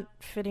just not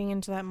fitting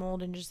into that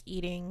mold and just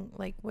eating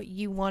like what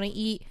you want to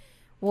eat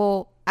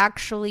will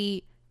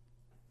actually,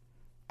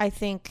 I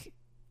think,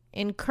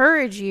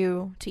 encourage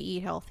you to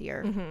eat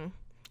healthier.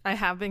 I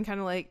have been kind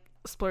of like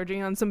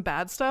splurging on some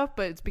bad stuff,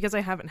 but it's because I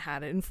haven't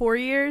had it in 4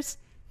 years.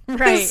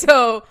 Right.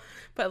 So,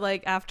 but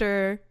like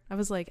after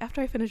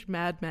I finish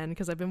Mad Men,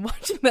 because I've been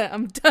watching that,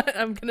 I'm done.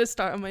 I'm going to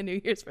start on my New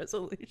Year's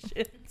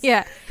resolutions.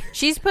 Yeah.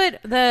 She's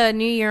put the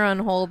new year on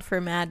hold for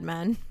Mad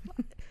Men.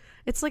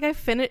 It's like I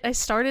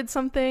started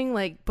something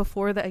like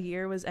before the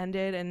year was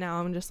ended, and now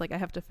I'm just like, I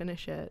have to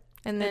finish it.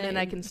 And then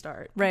I can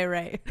start.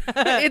 Right.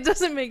 It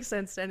doesn't make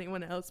sense to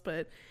anyone else, but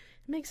it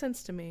makes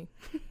sense to me.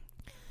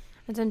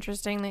 It's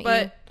interesting that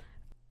But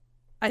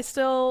I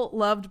still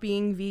loved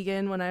being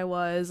vegan when I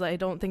was. I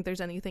don't think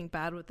there's anything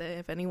bad with it.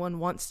 If anyone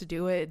wants to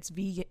do it, it's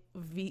vegan.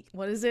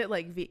 What is it?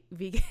 Like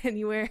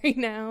Veganuary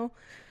now?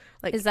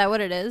 Like, is that what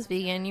it is?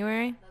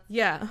 Veganuary?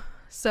 Yeah.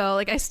 So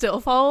like I still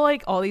follow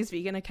like all these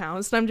vegan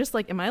accounts, and I'm just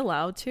like, am I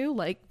allowed to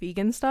like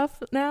vegan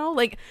stuff now?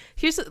 Like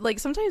here's like,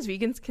 sometimes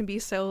vegans can be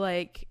so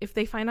like, if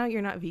they find out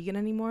you're not vegan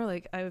anymore,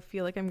 like I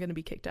feel like I'm gonna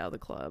be kicked out of the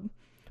club.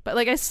 But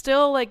like I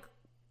still like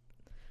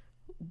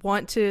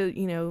want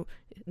to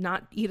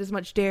not eat as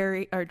much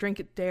dairy or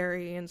drink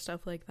dairy and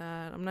stuff like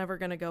that. I'm never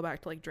gonna go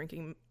back to like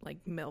drinking like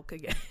milk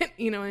again.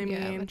 You know what I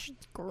mean? Yeah, which is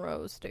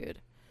gross, dude.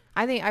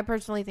 I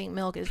personally think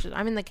milk is just,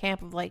 I'm in the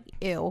camp of like,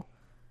 ew.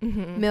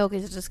 Milk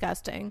is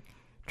disgusting.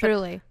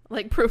 Truly.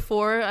 Like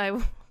before I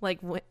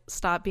like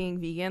stopped being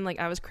vegan, like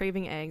I was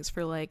craving eggs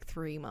for like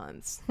 3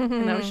 months.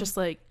 And I was just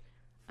like,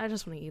 I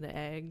just want to eat an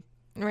egg.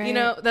 Right.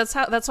 That's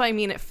what I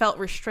mean. It felt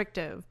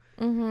restrictive.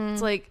 Mm-hmm.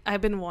 It's like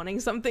I've been wanting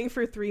something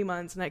for 3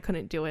 months and I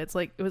couldn't do it. It's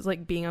like it was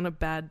like being on a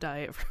bad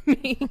diet for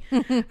me.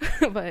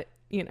 But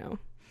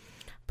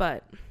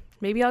but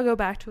maybe I'll go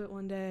back to it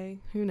one day.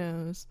 Who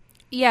knows?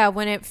 Yeah,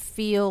 when it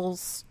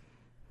feels.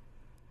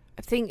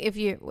 I think if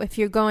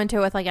you go into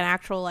it with like an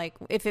actual like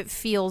if it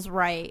feels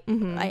right,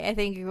 I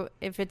think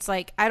if it's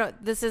like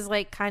this is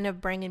like kind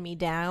of bringing me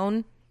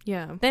down,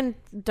 then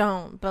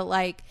don't. But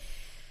like,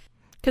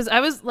 because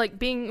I was like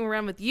being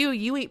around with you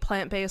eat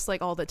plant-based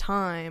like all the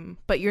time,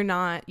 but you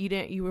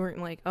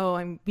weren't like, oh,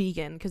 I'm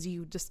vegan, because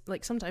you just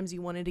like sometimes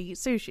you wanted to eat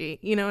sushi,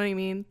 you know what I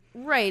mean?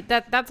 Right,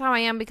 that's how I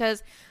am,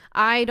 because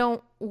I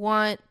don't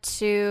want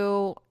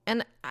to,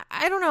 and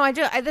I don't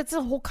know, that's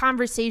a whole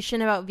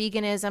conversation about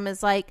veganism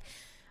is like,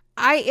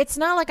 it's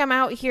not like I'm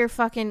out here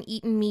fucking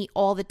eating meat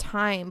all the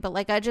time, but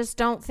like I just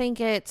don't think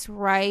it's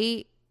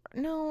right.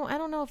 No, I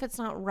don't know if it's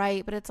not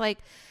right, but it's like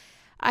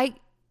I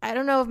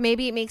don't know if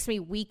maybe it makes me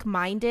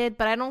weak-minded,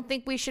 but I don't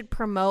think we should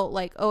promote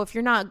like, oh, if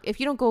you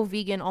don't go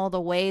vegan all the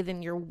way,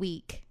 then you're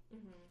weak.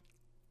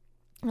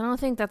 I don't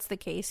think that's the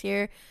case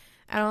here.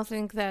 I don't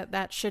think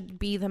that should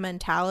be the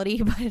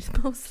mentality,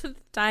 but most of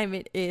the time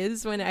it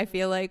is, when I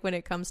feel like when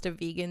it comes to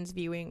vegans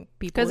viewing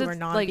people who are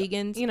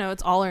non-vegans. Like,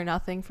 it's all or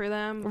nothing for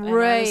them. Right. And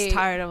I was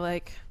tired of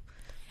like...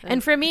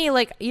 And for me,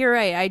 like, you're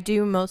right, I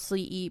do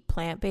mostly eat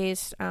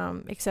plant-based,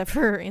 except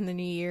for in the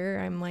new year.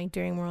 I'm like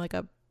doing more like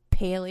a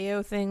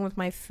paleo thing with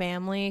my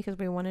family because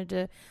we wanted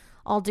to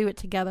all do it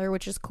together,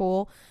 which is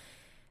cool.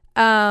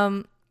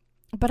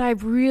 But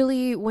I've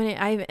really,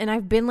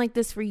 I've been like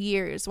this for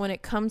years, when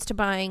it comes to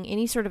buying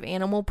any sort of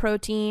animal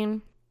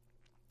protein,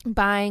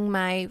 when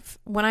I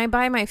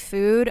buy my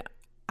food,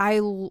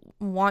 I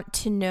want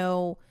to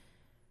know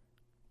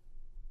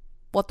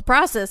what the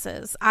process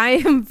is. I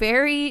am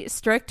very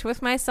strict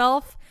with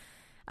myself.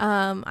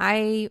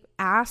 I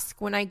ask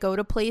when I go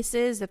to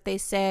places if they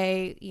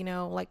say,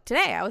 like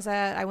today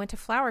I went to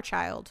Flower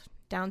Child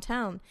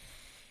downtown,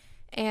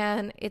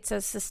 and it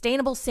says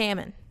sustainable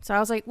salmon. So I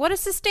was like, what does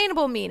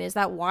sustainable mean? Is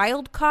that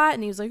wild caught?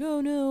 And he was like,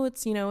 oh no,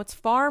 it's, it's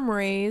farm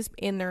raised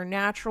in their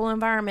natural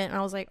environment. And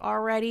I was like,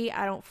 already,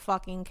 I don't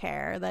fucking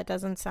care. That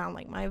doesn't sound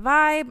like my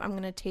vibe. I'm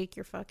going to take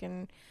your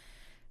fucking,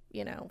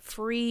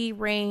 free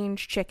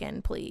range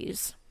chicken,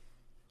 please.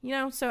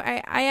 So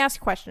I ask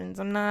questions.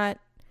 I'm not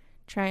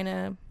trying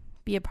to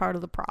be a part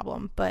of the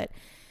problem, but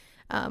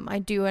I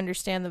do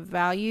understand the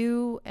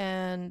value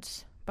and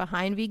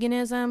behind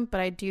veganism, but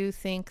I do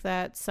think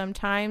that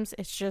sometimes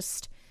it's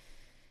just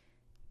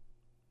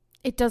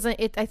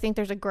I think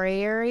there's a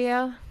gray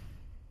area,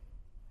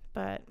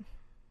 but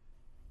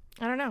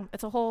I don't know.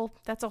 That's a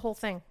whole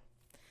thing.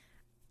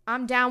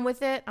 I'm down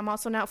with it. I'm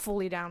also not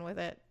fully down with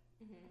it.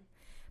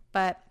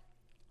 But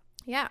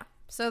yeah.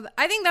 So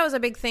I think that was a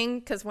big thing,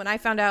 because when I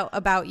found out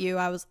about you,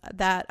 I was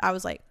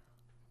like,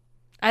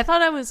 I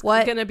thought I was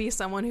gonna be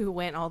someone who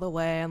went all the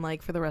way and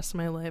like for the rest of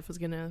my life was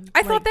gonna.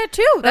 I thought that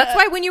too. That's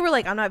why when you were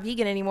like, I'm not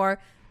vegan anymore.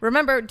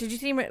 Remember? Did you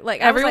see me?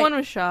 Like everyone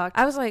was shocked.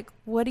 I was like,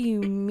 what do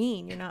you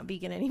mean you're not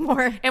vegan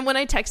anymore? And when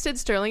I texted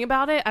Sterling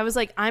about it, I was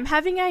like, I'm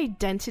having an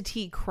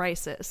identity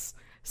crisis.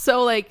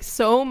 So like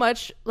so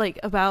much like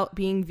about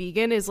being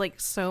vegan is like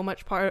so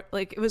much part.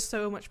 Like it was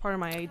so much part of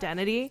my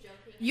identity.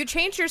 You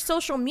changed your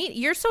social media.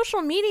 Your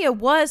social media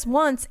was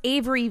once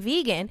Avery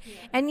Vegan,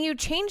 and you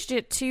changed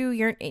it to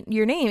your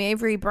name,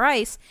 Avery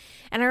Bryce.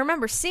 And I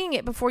remember seeing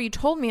it before you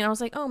told me, and I was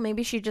like, oh,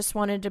 maybe she just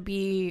wanted to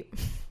be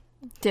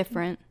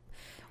different,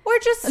 or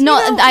just no.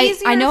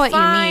 I know what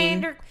you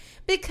mean.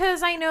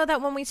 Because I know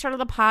that when we started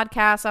the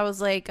podcast, I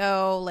was like,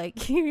 oh, like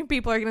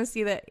people are gonna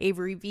see that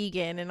Avery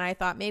Vegan, and I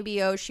thought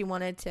maybe she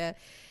wanted to,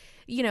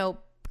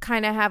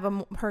 kind of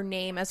have her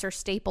name as her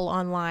staple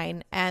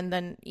online, and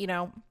then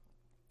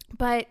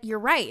But you're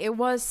right. It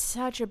was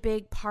such a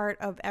big part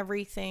of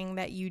everything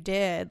that you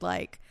did.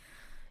 Like,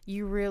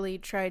 you really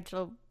tried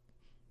to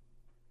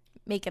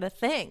make it a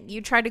thing.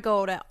 You tried to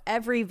go to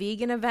every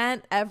vegan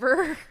event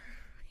ever.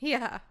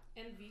 Yeah.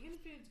 And vegan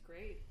food's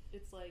great.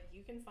 It's like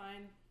you can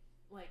find,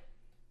 like,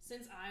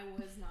 since I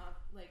was not,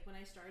 like, when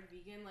I started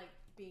vegan, like,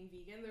 being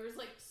vegan, there was,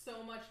 like,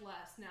 so much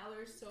less. Now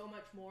there's so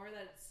much more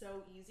that it's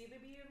so easy to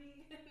be a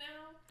vegan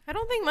now. I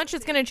don't think much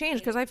is going to change,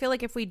 because I feel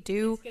like if we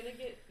do... It's going to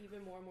get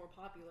even more and more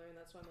popular, and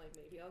that's why I'm like,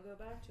 maybe I'll go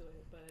back to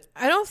it, but...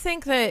 I don't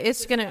think that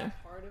it's going to...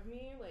 That part of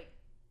me, like,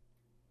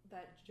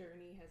 that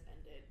journey has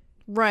ended.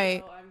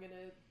 Right. So I'm going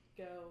to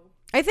go...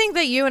 I think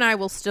that you and I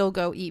will still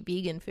go eat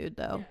vegan food,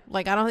 though. Yeah.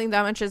 Like, I don't think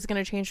that much is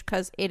going to change,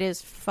 because it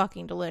is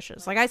fucking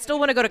delicious. Like, I still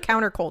want to go to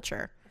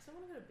Counterculture. I still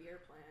want to go to Beer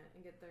Plant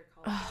and get their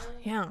cauliflower.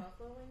 Yeah.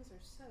 Buffalo wings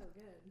are so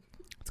good.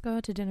 Let's go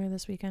out to dinner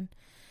this weekend.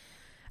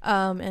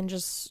 And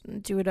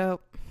just do it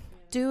up. Yeah.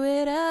 Do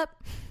it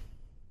up.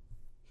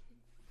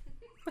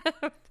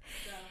 So,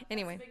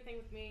 anyway. That's a big thing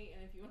with me,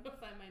 and if you want to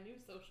find my new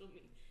social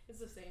media, it's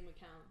the same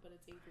account, but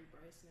it's Avery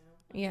Bryce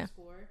now. Yeah. _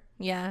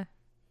 Yeah.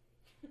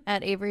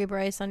 At Avery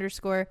Bryce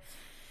 _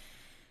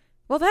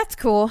 Well, that's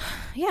cool.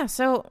 Yeah.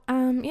 So,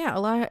 yeah,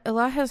 a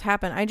lot has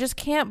happened. I just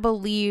can't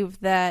believe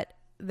that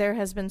there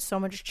has been so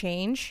much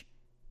change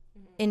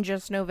in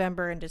just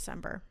November and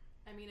December.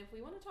 I mean, if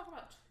we want to talk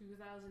about 2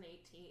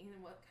 2018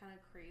 and what kind of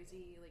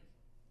crazy, like,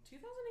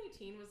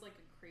 2018 was like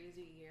a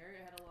crazy year.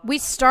 It had a lot. We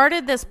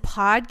started this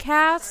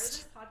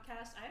podcast. I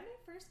had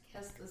my first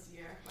kiss this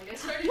year. Like, I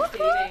started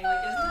dating. Like,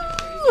 isn't that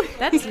crazy?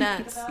 That's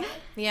nuts.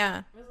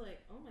 Yeah. I was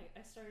like, oh my!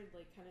 I started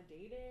like kind of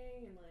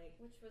dating and like,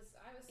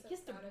 I was so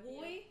kissed a proud of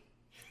boy. you.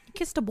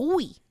 Kissed a boy. I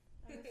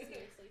was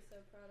seriously so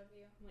proud of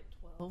you. I'm like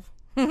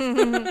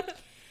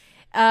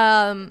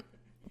 12.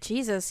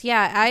 Jesus.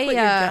 Yeah. Quit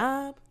your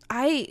job.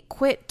 I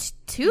quit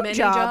two Many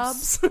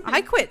jobs.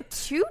 I quit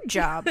 2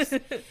 jobs.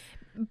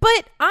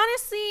 But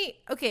honestly,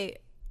 okay,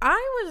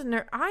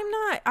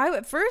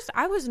 at first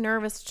I was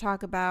nervous to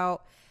talk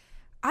about,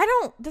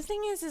 the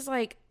thing is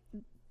like,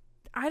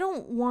 I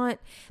don't want,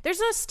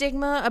 there's a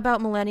stigma about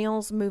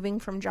millennials moving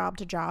from job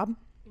to job.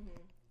 Mm-hmm.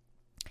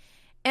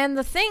 And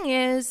the thing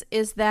is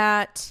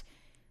that,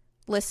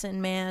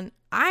 listen, man,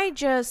 I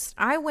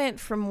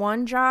went from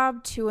one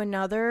job to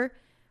another.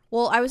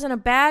 Well, I was in a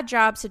bad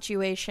job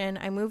situation.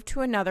 I moved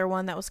to another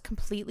one that was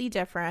completely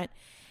different.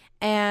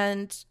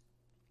 And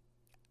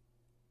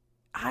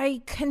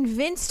I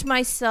convinced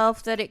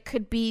myself that it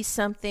could be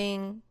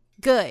something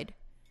good.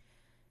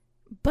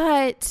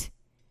 But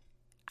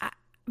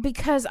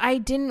because I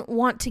didn't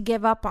want to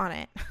give up on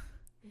it.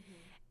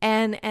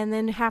 Mm-hmm. And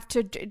then have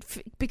to,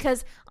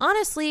 because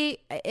honestly,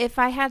 if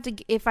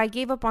I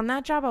gave up on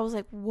that job, I was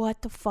like,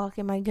 what the fuck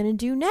am I going to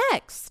do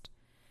next?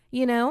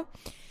 You know?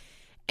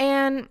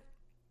 And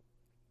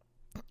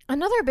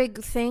another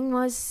big thing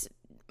was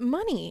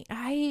money.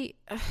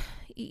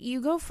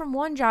 You go from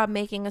one job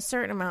making a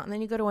certain amount, and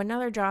then you go to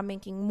another job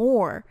making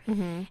more.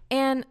 Mm-hmm.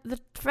 And the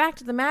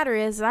fact of the matter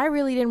is, I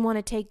really didn't want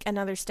to take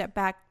another step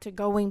back to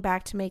going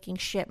back to making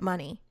shit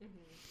money. Mm-hmm.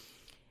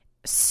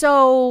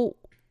 So,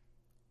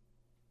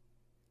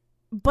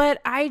 but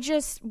I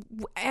just,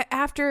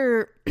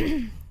 after,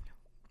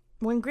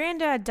 when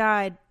Granddad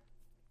died,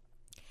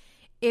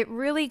 it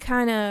really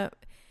kind of,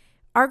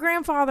 our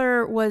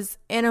grandfather was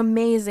an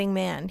amazing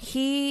man.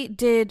 He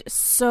did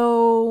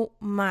so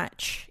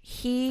much.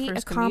 He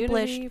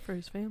accomplished for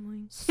his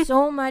family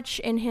so much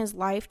in his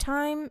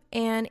lifetime,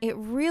 and it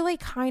really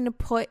kind of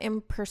put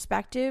in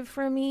perspective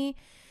for me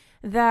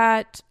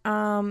that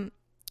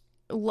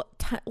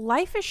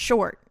life is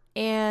short,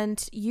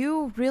 and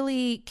you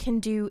really can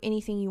do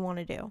anything you want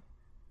to do.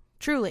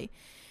 Truly,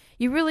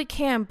 you really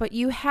can, but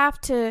you have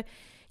to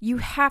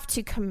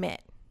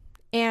commit.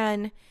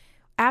 And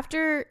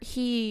after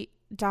he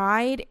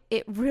died,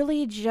 it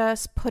really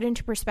just put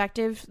into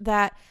perspective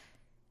that,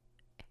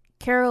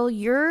 Carol,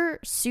 you're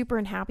super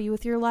unhappy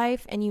with your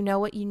life and you know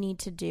what you need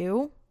to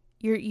do.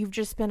 You've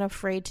just been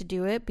afraid to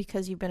do it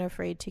because you've been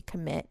afraid to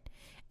commit,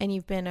 and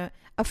you've been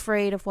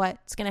afraid of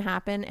what's going to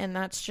happen, and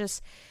that's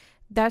just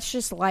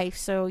life.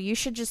 So you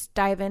should just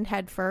dive in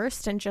head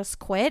first and just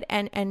quit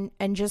and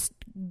just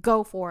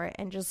go for it.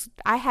 And just,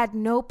 I had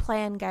no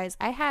plan, guys.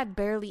 I had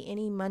barely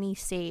any money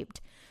saved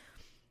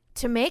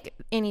to make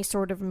any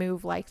sort of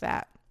move like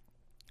that.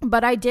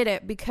 But I did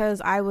it because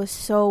I was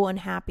so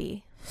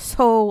unhappy.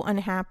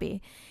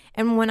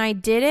 And when I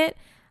did it,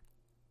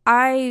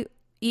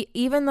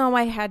 even though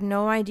I had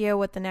no idea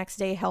what the next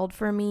day held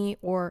for me,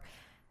 or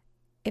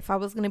if I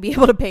was going to be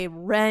able to pay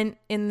rent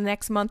in the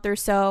next month or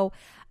so,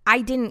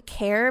 I didn't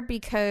care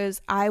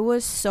because I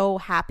was so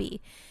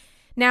happy.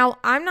 Now,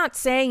 I'm not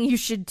saying you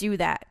should do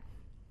that,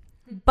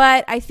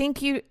 but I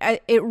think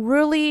it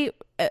really,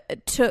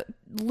 to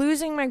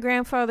losing my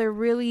grandfather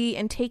really,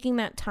 and taking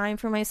that time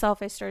for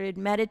myself, I started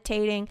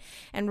meditating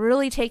and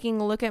really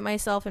taking a look at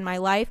myself and my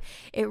life.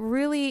 It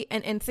really,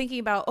 and thinking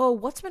about,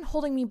 what's been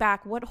holding me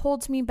back? What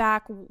holds me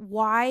back?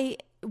 Why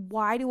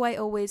do I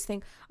always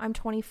think I'm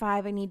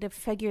 25? I need to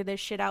figure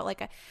this shit out.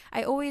 Like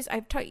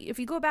if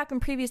you go back in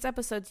previous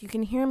episodes, you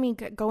can hear me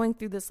going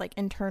through this like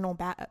internal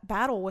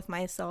battle with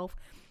myself.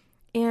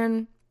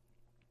 And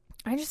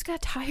I just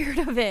got tired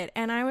of it.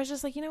 And I was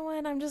just like, you know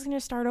what? I'm just going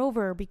to start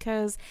over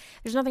because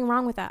there's nothing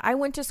wrong with that. I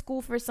went to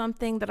school for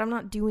something that I'm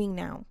not doing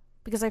now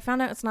because I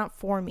found out it's not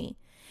for me.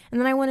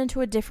 And then I went into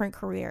a different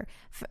career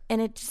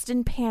and it just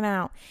didn't pan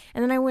out.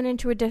 And then I went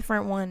into a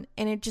different one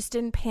and it just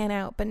didn't pan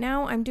out. But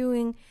now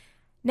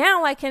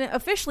I can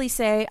officially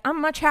say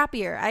I'm much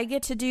happier.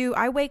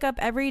 I wake up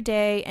every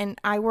day and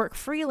I work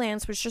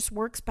freelance, which just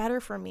works better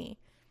for me.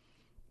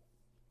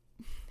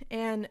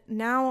 And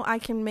now I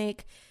can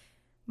make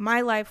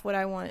my life what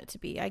I want it to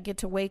be. I get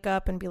to wake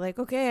up and be like,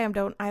 okay,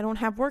 I don't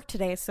have work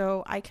today,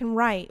 so I can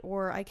write,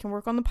 or I can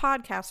work on the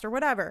podcast or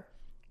whatever.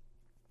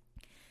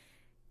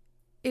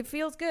 It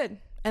feels good.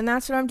 And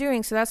that's what I'm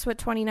doing. So that's what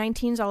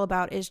 2019 is all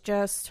about, is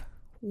just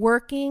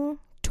working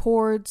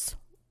towards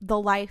the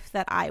life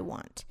that I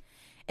want,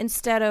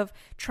 instead of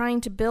trying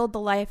to build the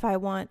life I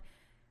want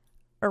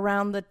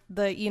around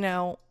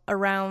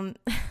around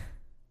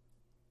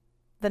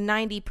the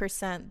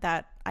 90%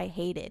 that I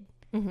hated.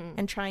 Mm-hmm.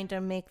 And trying to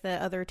make the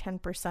other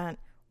 10%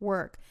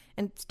 work,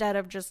 instead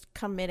of just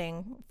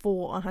committing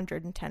full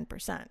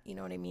 110%. You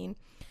know what I mean?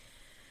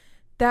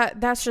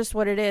 That's just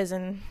what it is.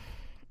 And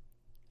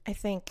I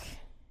think,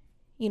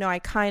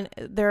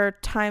 there are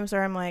times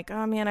where I'm like,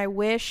 oh man, I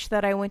wish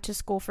that I went to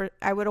school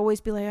I would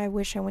always be like, I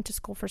wish I went to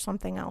school for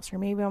something else, or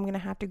maybe I'm going to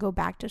have to go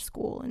back to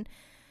school. And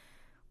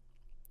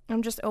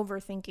I'm just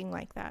overthinking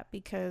like that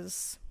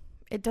because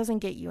it doesn't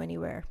get you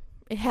anywhere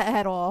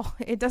at all.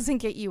 It doesn't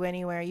get you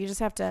anywhere. You just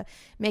have to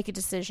make a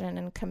decision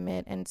and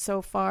commit. And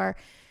so far,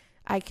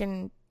 I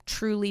can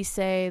truly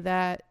say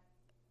that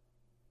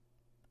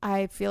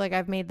I feel like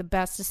I've made the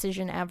best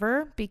decision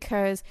ever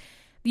because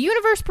the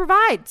universe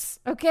provides,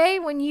 okay?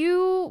 When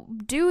you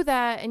do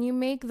that and you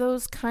make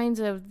those kinds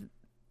of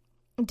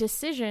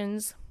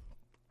decisions,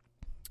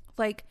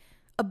 like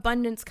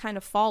abundance kind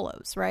of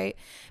follows, right?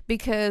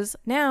 Because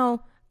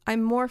now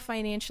I'm more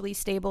financially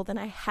stable than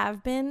I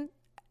have been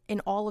in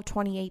all of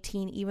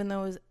 2018, even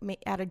though I was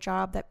at a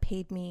job that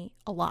paid me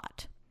a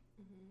lot.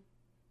 Mm-hmm.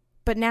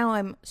 But now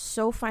I'm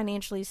so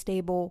financially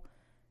stable,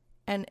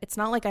 and it's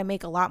not like I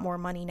make a lot more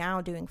money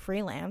now doing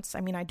freelance.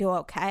 I mean, I do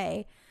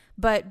okay,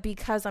 but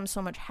because I'm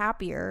so much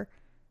happier,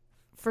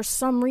 for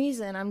some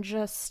reason, I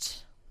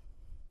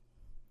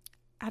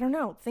don't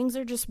know, things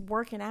are just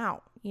working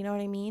out. You know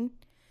what I mean?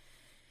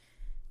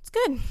 It's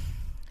good.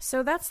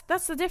 So that's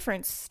the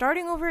difference.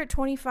 Starting over at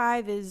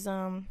 25 is,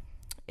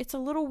 it's a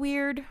little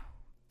weird,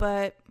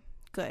 but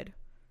good.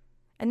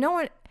 And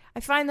I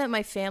find that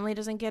my family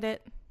doesn't get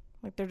it.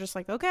 Like, they're just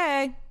like,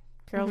 okay,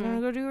 Carol's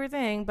gonna go do her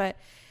thing. But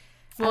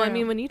well, I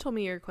mean, when you told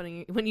me you're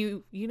quitting, when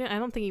you didn't, I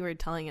don't think you were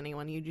telling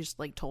anyone. You just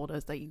like told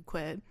us that you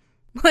quit.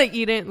 Like,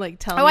 you didn't like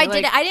tell me. I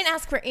did. I didn't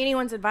ask for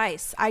anyone's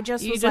advice. I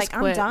just was like,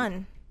 quit. I'm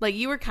done. Like,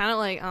 you were kind of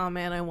like, oh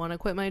man, I want to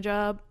quit my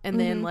job. And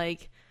then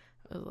like,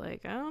 I was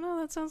like, I don't know,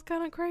 that sounds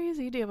kind of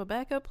crazy. Do you have a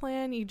backup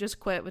plan? You just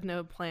quit with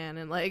no plan.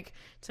 And like,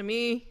 to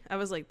me, I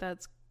was like,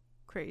 that's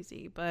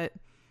crazy. But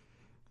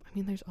I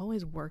mean, there's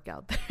always work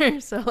out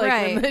there. So like,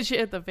 right. When the shit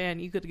hit the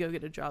fan, you could go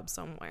get a job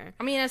somewhere.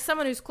 I mean, as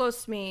someone who's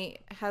close to me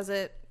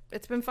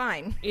it's been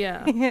fine.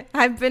 Yeah.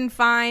 I've been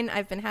fine.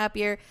 I've been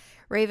happier.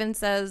 Raven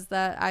says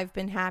that I've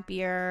been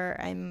happier.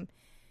 I'm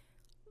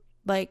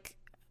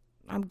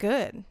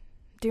good.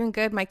 Doing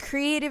good. My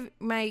creative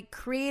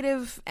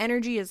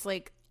energy is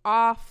like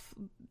off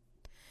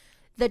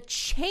the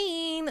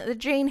chain, the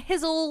Jane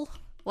Hizzle.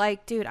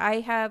 Like, dude,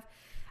 I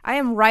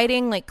am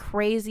writing like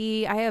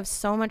crazy. I have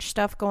so much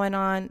stuff going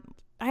on.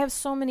 I have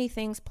so many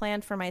things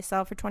planned for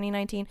myself for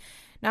 2019,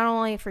 not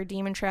only for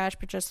Demon Trash,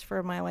 but just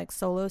for my like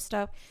solo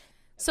stuff.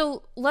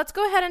 So let's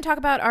go ahead and talk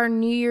about our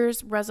New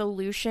Year's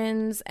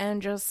resolutions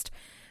and just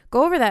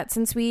go over that,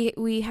 since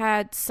we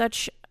had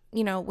such,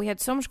 we had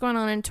so much going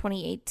on in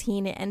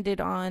 2018. It ended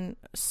on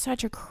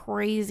such a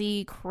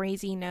crazy,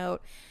 crazy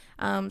note.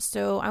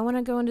 So I want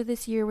to go into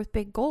this year with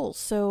big goals.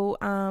 So,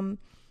 I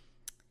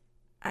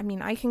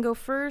mean, I can go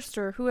first,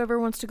 or whoever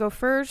wants to go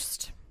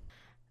first.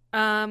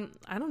 I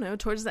don't know.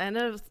 Towards the end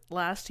of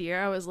last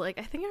year, I was like,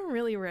 I think I'm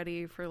really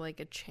ready for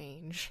like a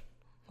change.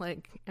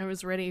 Like, I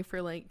was ready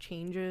for like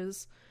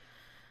changes,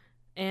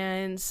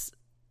 and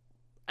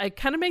I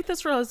kind of make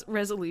this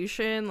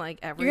resolution like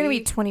every. You're gonna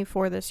be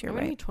 24 this year, I'm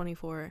right? gonna be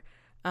 24.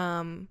 I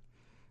kind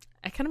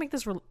of make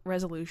this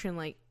resolution,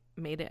 like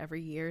made it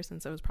every year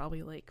since I was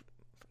probably like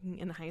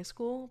in high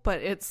school,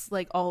 but it's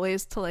like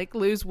always to like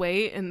lose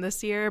weight in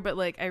this year, but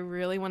like I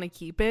really want to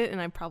keep it,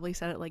 and I probably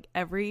said it like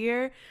every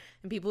year,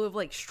 and people who have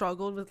like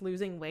struggled with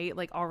losing weight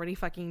like already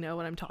fucking know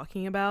what I'm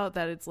talking about,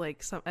 that it's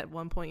like at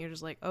one point you're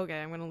just like,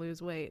 okay, I'm gonna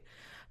lose weight.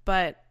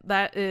 But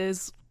that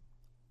is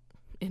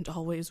and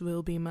always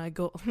will be my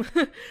goal.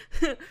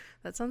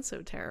 That sounds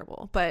so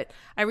terrible, but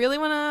I really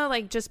want to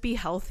like just be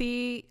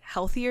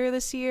healthier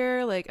this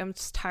year. Like, I'm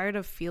just tired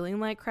of feeling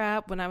like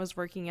crap. When I was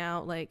working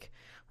out, like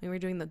we were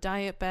doing the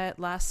diet bet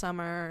last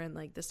summer, and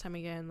like this time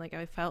again, like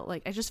I felt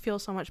like I just feel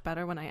so much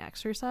better when I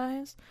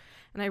exercise,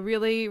 and I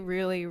really,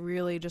 really,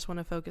 really just want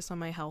to focus on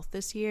my health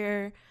this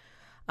year.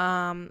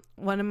 One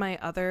of my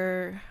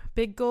other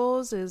big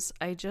goals is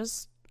by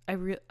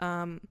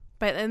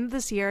the end of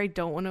this year, I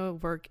don't want to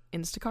work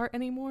Instacart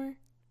anymore.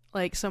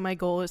 Like, so my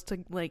goal is to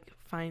like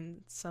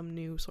find some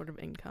new sort of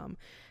income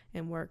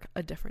and work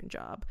a different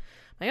job.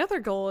 My other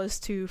goal is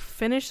to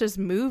finish this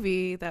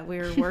movie that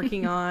we're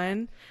working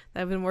on,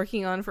 that I've been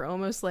working on for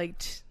almost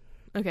like,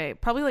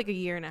 probably like a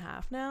year and a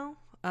half now.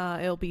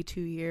 It'll be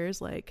 2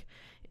 years, like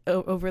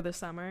over the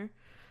summer,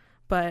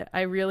 but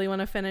I really want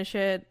to finish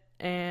it,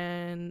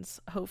 and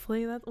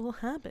hopefully that will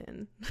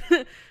happen.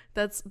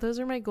 Those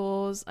are my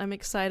goals. I'm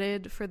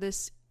excited for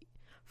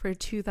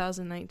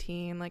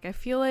 2019. Like, I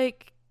feel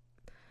like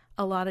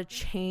a lot of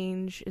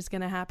change is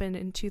going to happen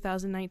in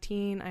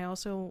 2019. I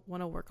also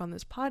want to work on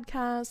this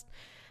podcast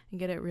and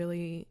get it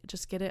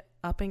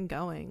up and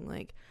going.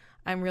 Like,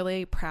 I'm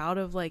really proud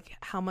of like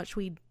how much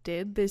we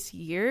did this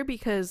year,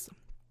 because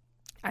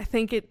I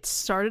think it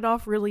started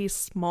off really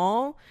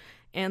small,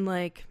 and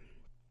like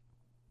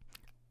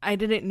I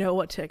didn't know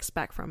what to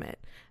expect from it.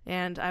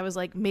 And I was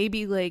like,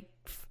 maybe like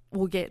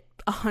we'll get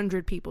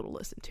 100 people to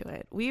listen to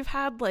it. We've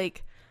had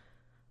like,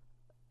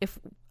 if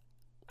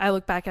I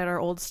look back at our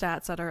old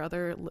stats at our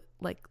other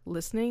like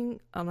listening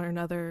on our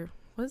another,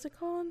 what is it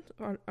called?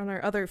 On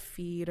our other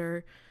feed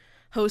or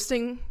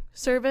hosting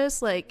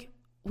service, like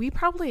we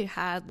probably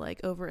had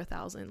like over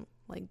 1,000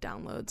 like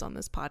downloads on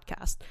this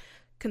podcast.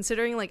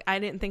 Considering like I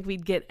didn't think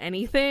we'd get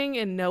anything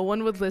and no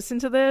one would listen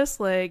to this,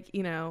 like,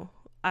 you know,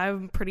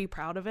 I'm pretty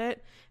proud of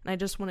it and I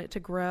just want it to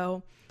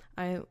grow.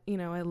 I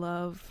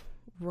love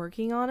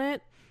working on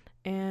it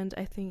and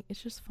I think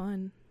it's just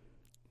fun.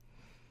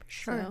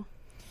 Sure. So,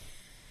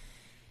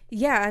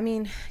 Yeah, I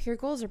mean, your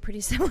goals are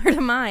pretty similar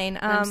to mine.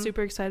 I'm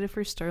super excited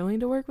for Sterling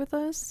to work with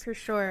us. For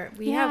sure.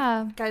 We Yeah.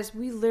 have, guys,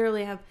 we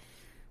literally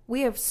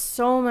have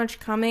so much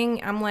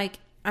coming.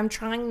 I'm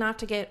trying not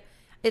to get,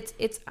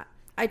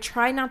 I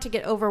try not to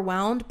get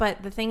overwhelmed,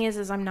 but the thing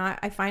is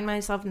I find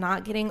myself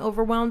not getting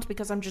overwhelmed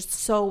because I'm just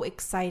so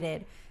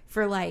excited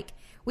for like,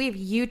 we have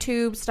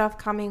YouTube stuff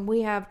coming,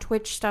 we have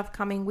Twitch stuff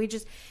coming,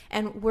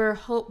 and we're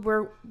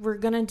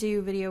going to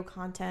do video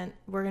content.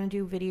 We're going to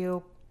do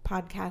video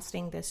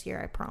podcasting this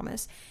year, I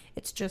promise.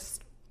 It's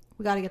just,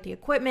 we got to get the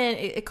equipment.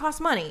 It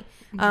costs money.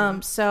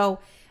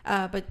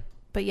 Mm-hmm.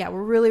 But yeah,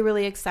 we're really,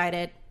 really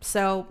excited.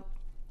 So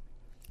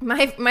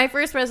my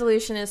first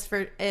resolution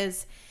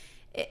is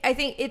I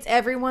think it's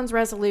everyone's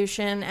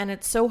resolution and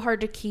it's so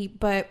hard to keep,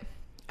 but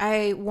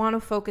I want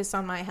to focus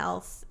on my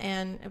health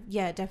and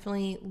yeah,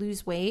 definitely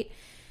lose weight.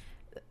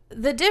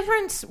 The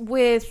difference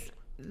with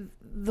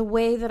the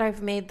way that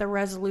I've made the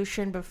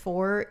resolution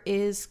before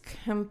is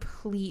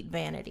complete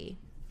vanity.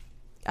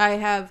 I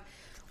have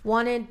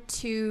wanted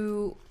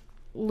to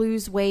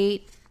lose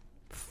weight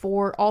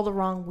for all the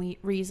wrong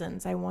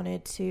reasons. I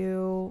wanted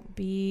to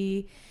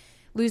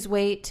lose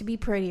weight to be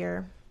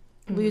prettier,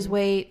 lose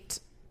weight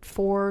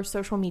for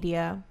social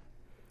media.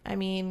 I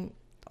mean,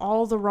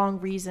 all the wrong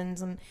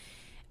reasons. And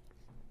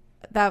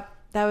that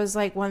was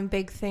like one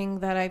big thing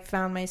that I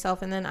found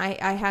myself. And then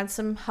I had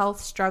some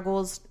health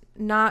struggles,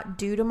 not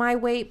due to my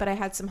weight, but I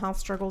had some health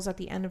struggles at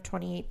the end of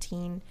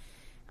 2018.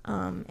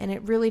 And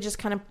it really just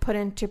kind of put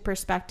into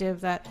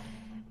perspective that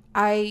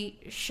I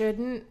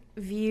shouldn't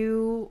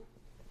view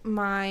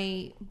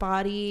my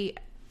body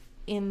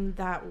in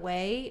that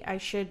way. I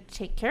should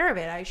take care of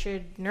it. I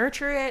should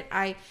nurture it.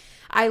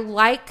 I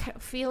like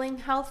feeling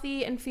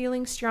healthy and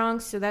feeling strong,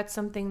 so that's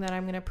something that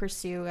I'm going to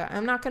pursue.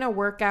 I'm not going to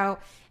work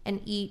out and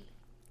eat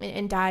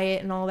and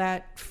diet and all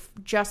that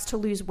just to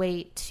lose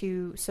weight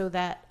so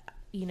that,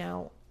 you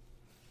know,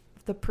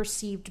 the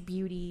perceived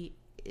beauty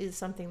is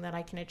something that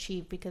I can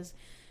achieve, because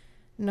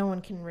no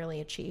one can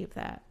really achieve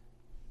that.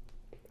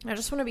 I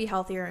just want to be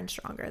healthier and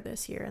stronger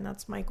this year, and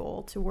that's my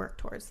goal to work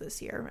towards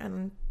this year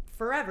and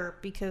forever,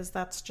 because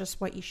that's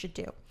just what you should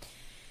do.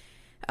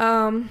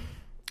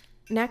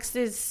 Next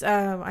is,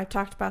 I've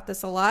talked about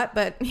this a lot,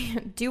 but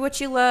do what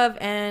you love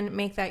and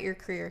make that your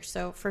career.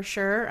 So for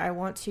sure, I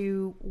want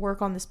to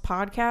work on this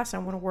podcast. I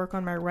want to work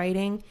on my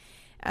writing.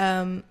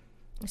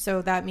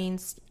 So that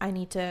means I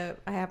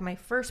have my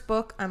first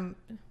book.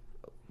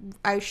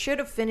 I should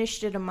have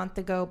finished it a month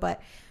ago,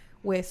 but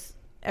with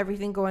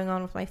everything going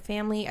on with my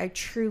family, I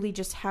truly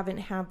just haven't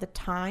had the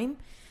time.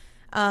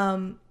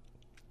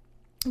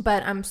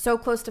 But I'm so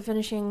close to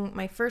finishing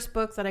my first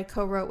book that I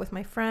co-wrote with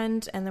my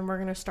friend, and then we're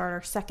going to start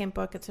our second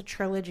book. It's a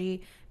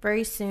trilogy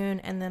very soon,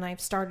 and then I've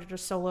started a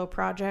solo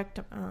project,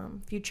 a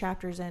few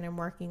chapters in, and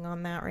working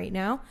on that right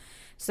now.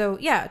 So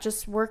yeah,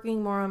 just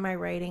working more on my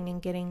writing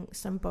and getting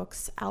some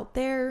books out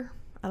there.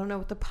 I don't know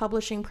what the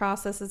publishing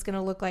process is going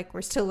to look like.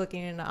 We're still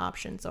looking into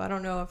options, so I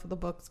don't know if the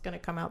book's going to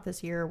come out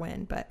this year or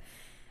when, but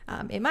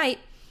it might.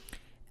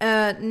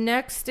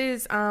 Next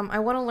is I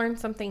want to learn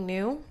something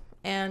new.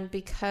 And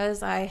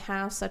because I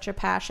have such a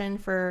passion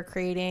for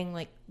creating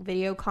like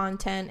video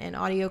content and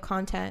audio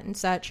content and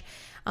such,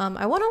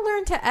 I want to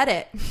learn to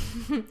edit.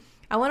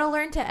 I want to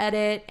learn to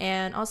edit,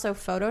 and also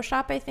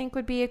Photoshop I think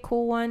would be a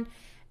cool one,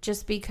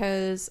 just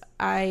because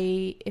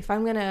if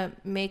I'm going to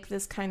make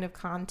this kind of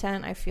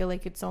content, I feel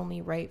like it's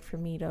only right for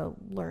me to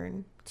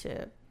learn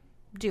to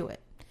do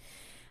it.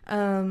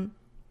 And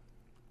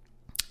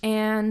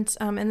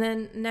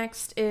then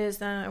next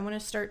is I want to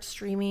start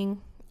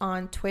streaming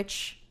on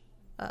Twitch,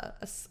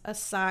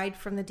 aside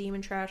from the Demon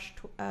Trash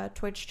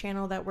Twitch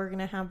channel that we're going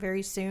to have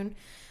very soon.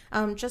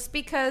 Just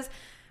because,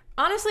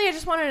 honestly, I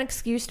just want an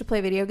excuse to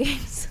play video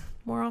games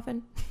more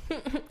often.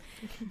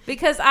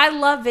 Because I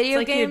love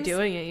video it's like games. You're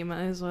doing it, you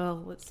might as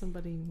well let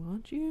somebody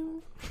watch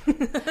you.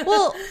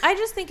 Well, I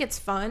just think it's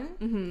fun.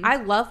 Mm-hmm. I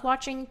love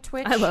watching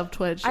Twitch. I love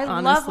Twitch, I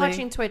honestly. love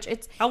watching Twitch.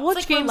 I'll watch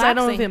like games I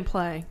don't relaxing. even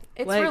play.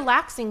 It's like,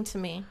 relaxing to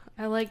me.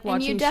 I like watching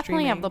And you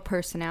definitely have streaming. the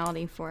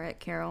personality for it,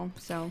 Carol.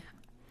 So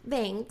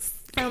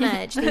Thanks so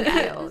much. Thank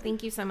you.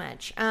 Thank you so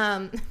much.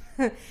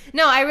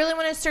 No, I really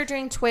want to start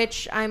doing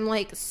Twitch. I'm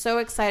like so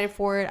excited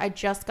for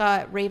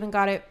it. Raven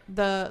got it,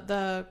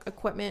 the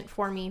equipment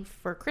for me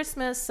for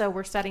Christmas. So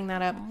we're setting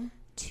that up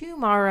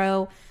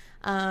tomorrow.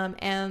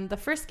 And the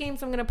first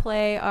games I'm going to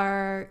play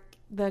are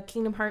the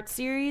Kingdom Hearts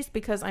series,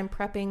 because I'm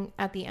prepping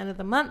at the end of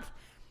the month.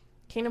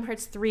 Kingdom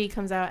Hearts 3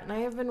 comes out, and I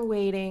have been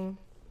waiting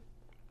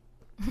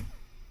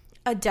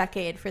a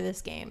decade for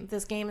this game.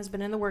 This game has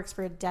been in the works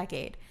for a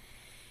decade.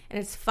 And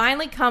it's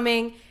finally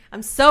coming.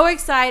 I'm so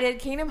excited.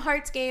 Kingdom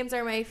Hearts games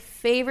are my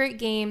favorite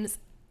games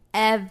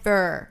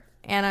ever.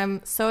 and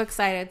I'm so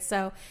excited.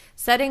 So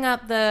setting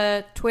up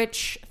the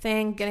Twitch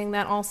thing, getting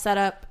that all set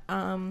up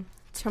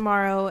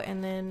tomorrow,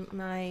 and then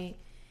I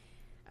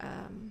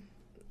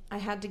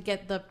had to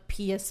get the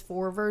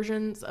PS4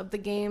 versions of the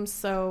games,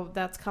 so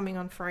that's coming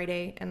on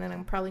Friday, and then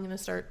I'm probably going to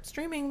start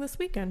streaming this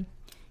weekend.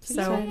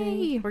 So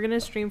Yay. We're gonna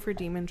stream for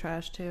Demon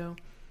Trash too.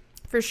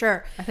 For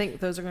sure. I think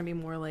those are gonna be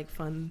more like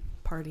fun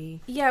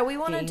party. Yeah, we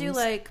want to do games.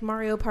 like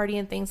Mario Party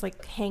and things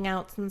like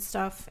hangouts and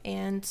stuff,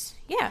 and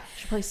yeah.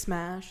 Should play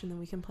Smash, and then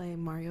we can play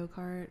Mario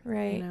Kart.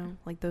 Right. You know,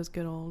 like those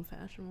good old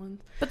fashioned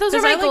ones. But those are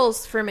 'Cause my I like-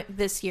 goals for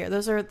this year.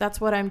 That's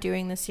what I'm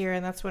doing this year,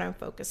 and that's what I'm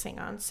focusing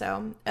on.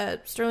 So,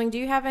 Sterling, do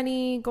you have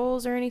any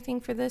goals or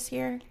anything for this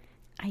year?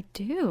 I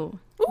do.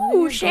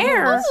 Ooh,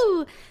 share.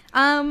 Ooh.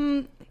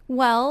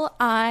 Well,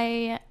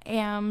 I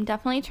am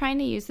definitely trying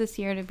to use this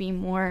year to be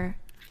more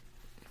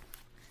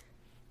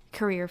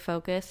career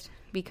focused,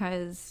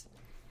 because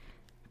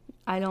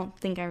I don't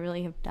think I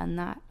really have done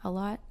that a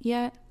lot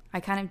yet. I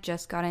kind of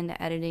just got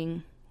into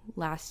editing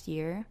last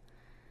year.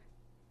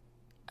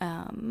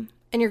 And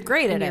you're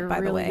great at And it, you're by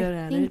the really way. good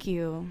at Thank it.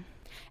 you.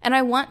 And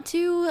I want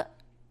to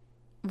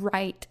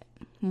write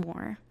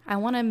more. I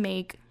want to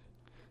make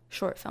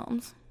short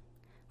films,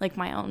 like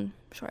my own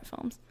short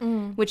films,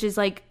 which is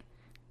like,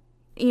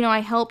 you know, I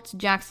helped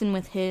Jackson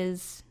with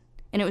his,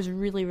 and it was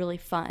really, really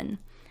fun.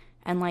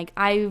 And like,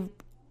 I've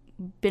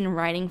been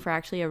writing for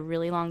actually a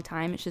really long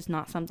time. It's just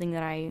not something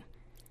that I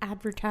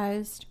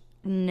Advertised.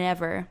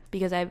 never,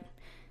 because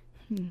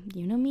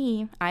you know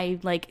me, I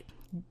like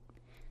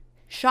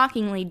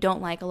shockingly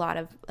don't like a lot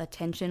of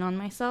attention on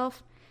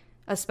myself,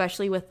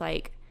 especially with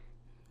like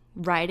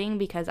writing,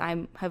 because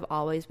I have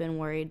always been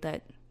worried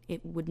that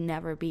it would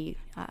never be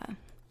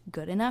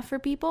good enough for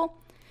people.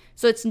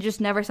 So it's just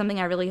never something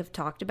I really have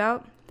talked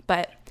about.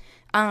 But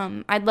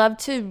I'd love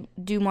to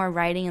do more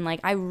writing, and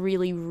like I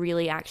really,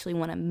 really actually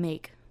want to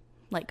make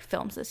like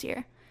films this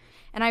year.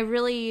 And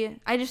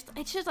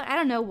it's just like, I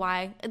don't know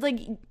why. It's like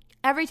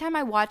every time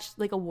I watch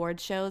like award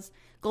shows,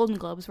 Golden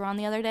Globes were on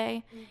the other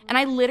day, and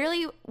I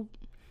literally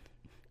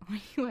why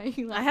are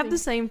you I have the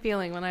same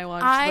feeling when I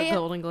watch the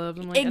Golden Globes.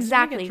 I'm like, I just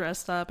wanna get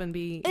dressed up and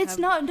be. It's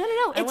not. No.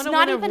 I It's wanna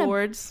not win even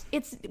awards.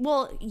 It's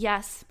well,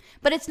 yes,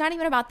 but it's not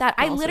even about that.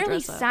 I Also literally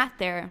dress up. sat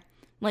there,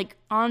 like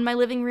on my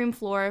living room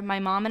floor. My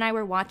mom and I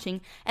were watching,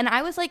 and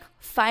I was like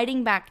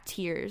fighting back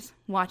tears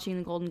watching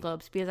the Golden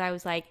Globes, because I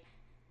was like,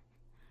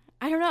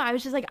 I don't know. I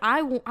was just like,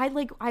 I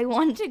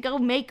want to go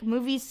make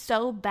movies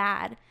so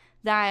bad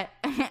that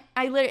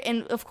I literally,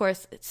 and of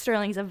course,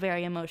 Sterling's a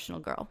very emotional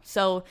girl,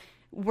 so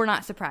we're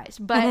not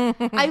surprised. But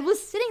I was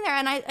sitting there,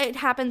 and it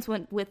happens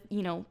with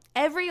you know,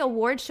 every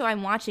award show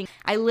I'm watching,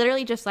 I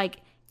literally just like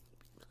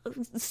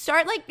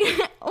start like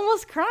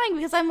almost crying,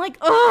 because I'm like,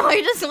 oh,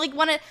 I just like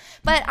want to,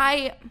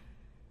 but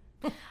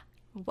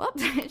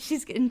whoops,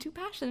 she's getting too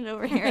passionate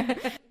over here.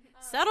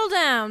 Settle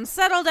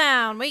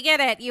down. We get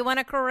it. You want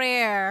a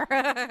career.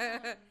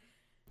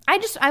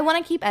 I want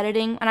to keep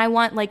editing, and I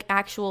want like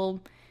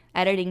actual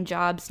editing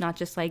jobs, not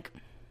just like,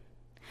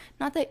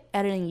 not that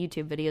editing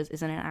YouTube videos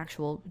isn't an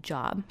actual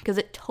job, because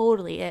it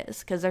totally is,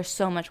 because there's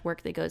so much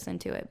work that goes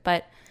into it.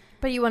 But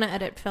you want to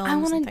edit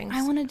films and things.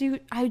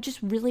 I just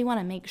really want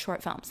to make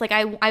short films. Like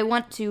I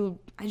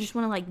just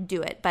want to like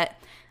do it, but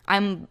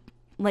I'm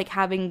like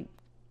having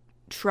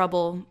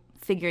trouble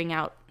figuring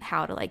out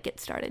how to like get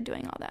started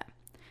doing all that.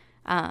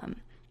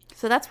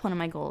 So that's one of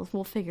my goals.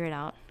 We'll figure it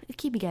out. I'll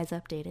keep you guys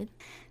updated.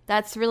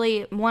 That's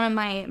really one of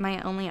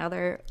my only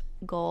other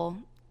goal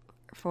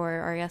for,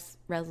 or I guess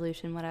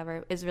resolution,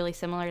 whatever, is really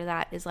similar to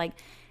that, is like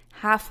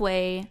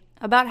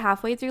about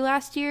halfway through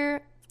last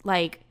year,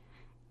 like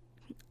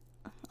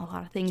a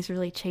lot of things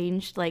really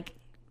changed, like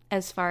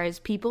as far as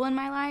people in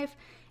my life.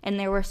 And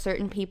there were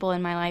certain people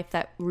in my life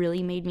that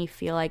really made me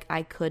feel like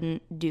I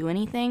couldn't do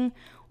anything,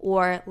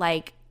 or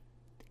like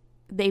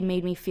they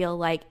made me feel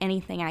like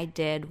anything I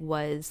did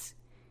was,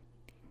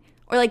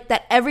 or like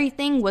that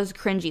everything was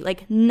cringy.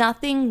 Like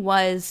nothing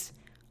was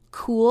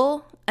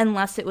cool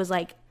unless it was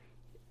like,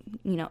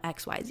 you know,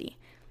 XYZ.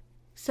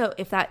 So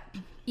if that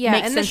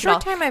makes in the sense short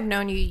at all. time I've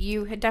known you,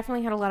 you had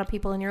definitely had a lot of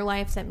people in your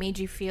life that made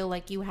you feel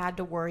like you had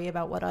to worry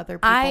about what other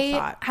people I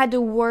thought. had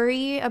to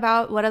worry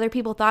about what other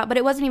people thought, but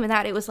it wasn't even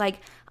that. It was like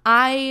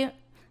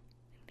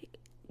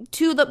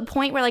to the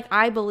point where like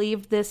I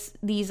believed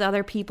these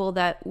other people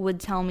that would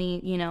tell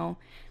me, you know,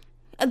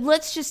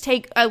 let's just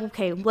get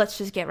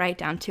right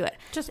down to it.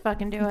 Just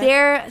fucking do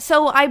it.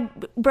 So I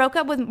broke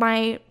up with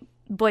my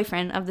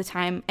boyfriend of the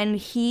time, and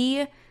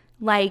he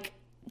like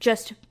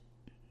just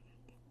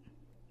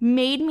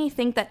made me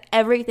think that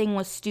everything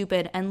was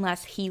stupid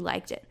unless he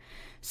liked it.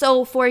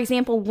 So, for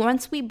example,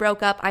 once we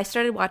broke up, I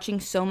started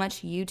watching so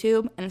much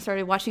YouTube, and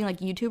started watching like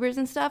YouTubers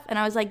and stuff, and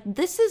I was like,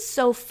 this is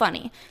so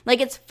funny. Like,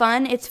 it's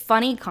fun, it's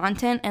funny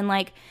content, and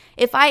like,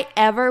 if I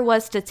ever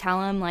was to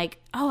tell him like,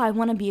 oh, I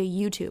want to be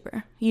a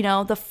YouTuber, you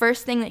know, the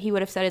first thing that he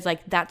would have said is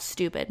like, that's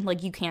stupid.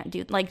 Like, you can't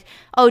do, like,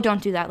 oh,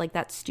 don't do that. Like,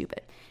 that's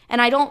stupid.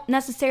 And I don't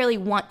necessarily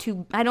want to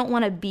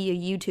be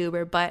a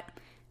YouTuber, but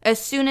as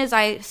soon as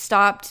I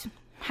stopped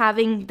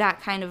having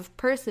that kind of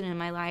person in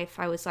my life,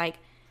 I was like,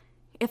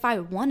 if I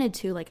wanted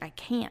to, like, I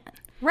can.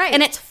 Right.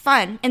 And it's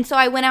fun. And so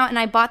I went out and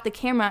I bought the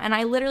camera and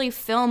I literally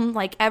filmed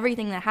like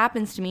everything that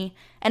happens to me.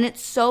 And it's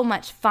so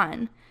much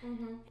fun.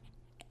 Mm-hmm.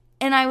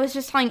 And I was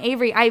just telling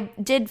Avery, I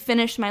did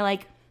finish my,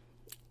 like,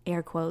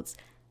 air quotes,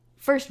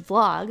 first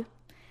vlog.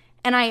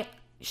 And I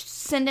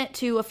sent it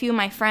to a few of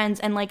my friends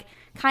and, like,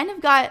 kind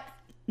of got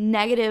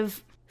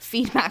negative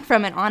feedback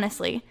from it,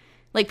 honestly.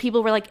 Like,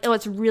 people were like, oh,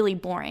 it's really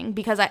boring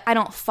because I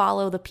don't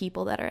follow the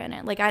people that are in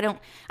it. Like, I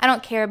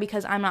don't care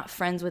because I'm not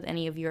friends with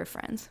any of your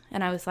friends.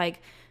 And I was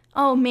like,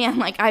 oh man,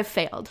 like, I've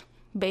failed,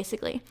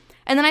 basically.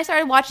 And then I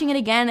started watching it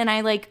again and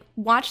I, like,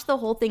 watched the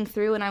whole thing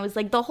through and I was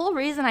like, the whole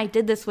reason I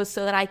did this was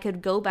so that I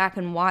could go back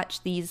and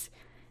watch these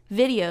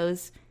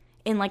videos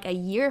in, like, a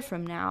year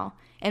from now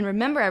and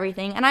remember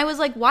everything. And I was,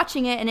 like,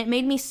 watching it and it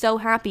made me so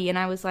happy and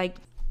I was like,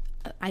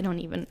 I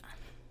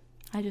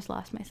just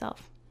lost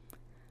myself.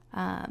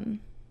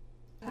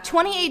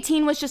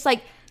 2018 was just,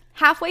 like,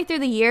 halfway through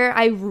the year,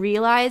 I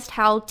realized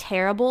how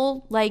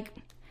terrible, like,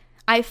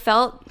 I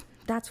felt.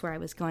 That's where I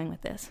was going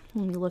with this.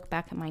 Let me look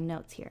back at my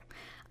notes here.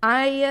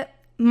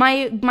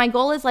 My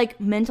goal is,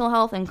 like, mental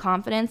health and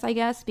confidence, I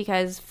guess,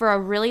 because for a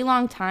really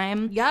long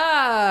time.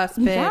 Yes,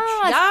 bitch.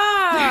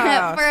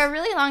 Yes. For a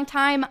really long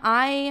time,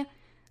 I,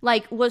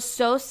 like, was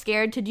so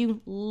scared to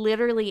do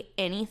literally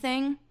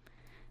anything.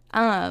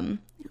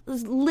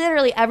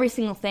 Literally every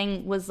single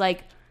thing was,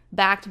 like,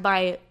 backed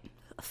by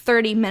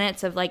 30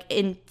 minutes of, like,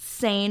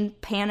 insane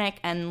panic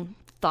and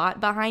thought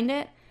behind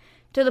it,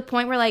 to the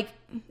point where, like,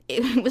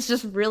 it was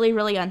just really,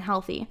 really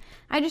unhealthy.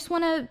 I just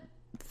want to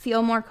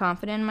feel more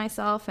confident in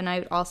myself, and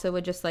I also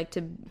would just like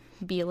to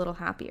be a little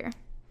happier.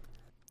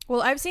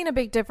 Well, I've seen a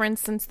big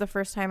difference since the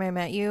first time I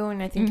met you,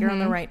 and I think you're on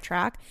the right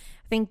track.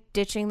 I think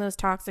ditching those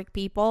toxic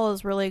people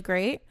is really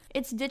great.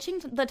 It's ditching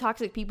the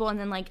toxic people, and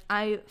then, like,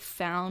 I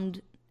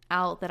found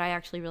out that I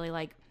actually really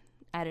like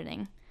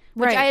editing.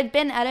 Which Right. I had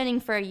been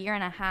editing for a year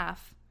and a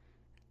half,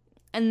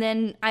 and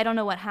then I don't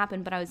know what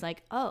happened, but I was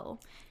like, oh.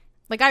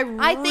 Like, I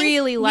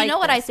really like. You know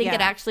what this. I think Yeah.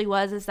 it actually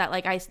was is that,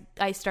 like,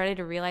 I started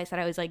to realize that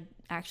I was, like,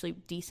 actually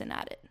decent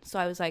at it. So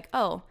I was like,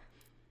 oh,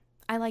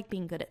 I like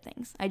being good at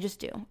things. I just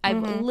do.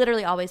 I've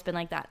literally always been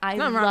like that. Nothing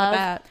wrong with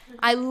that.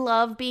 I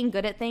love being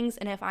good at things,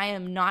 and if I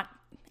am not,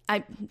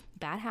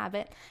 bad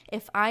habit.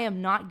 If I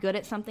am not good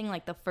at something,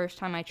 like, the first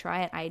time I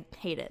try it, I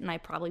hate it, and I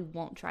probably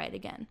won't try it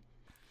again.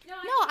 No,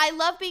 I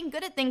love being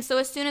good at things. So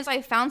as soon as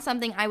I found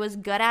something I was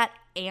good at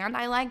and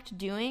I liked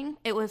doing,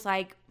 it was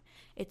like,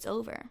 it's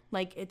over.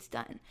 Like, it's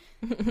done.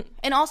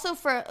 And also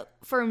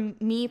for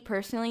me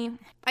personally,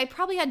 I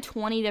probably had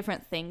 20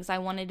 different things I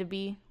wanted to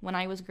be when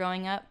I was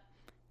growing up.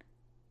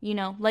 You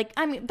know, like,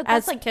 I mean, but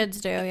that's As like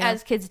kids do, yeah.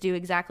 As kids do,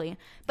 exactly.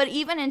 But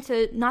even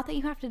into, not that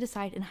you have to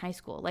decide in high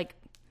school. Like,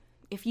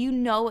 if you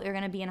know what you're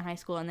going to be in high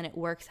school and then it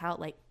works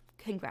out, like,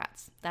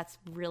 congrats. That's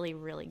really,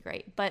 really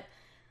great. But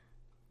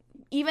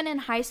even in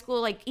high school,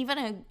 like, even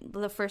in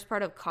the first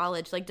part of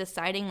college, like,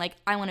 deciding, like,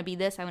 I want to be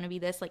this,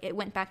 like, it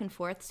went back and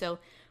forth. So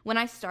when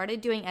I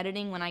started doing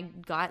editing, when I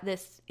got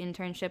this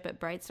internship at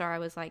Brightstar, I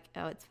was like,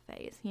 oh, it's a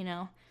phase, you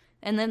know?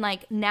 And then,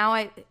 like, now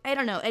I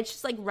don't know, it's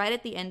just, like, right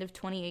at the end of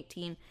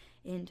 2018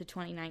 into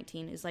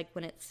 2019 is, like,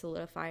 when it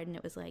solidified, and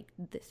it was like,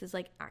 this is,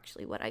 like,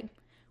 actually what I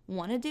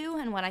want to do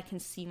and what I can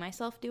see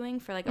myself doing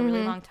for, like, a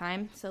really long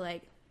time. So,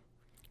 like,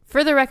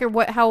 For the record,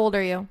 how old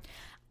are you?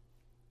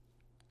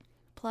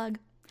 plug.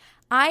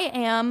 I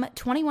am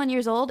 21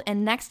 years old,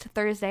 and next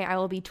Thursday I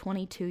will be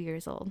 22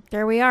 years old.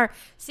 There we are.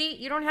 See,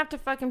 you don't have to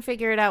fucking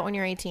figure it out when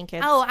you're 18,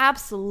 kids. Oh,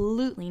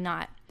 absolutely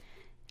not.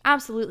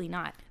 Absolutely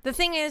not. The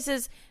thing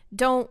is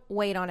don't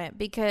wait on it,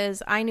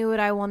 because I knew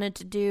what I wanted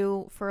to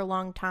do for a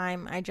long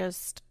time. I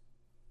just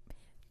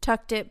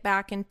tucked it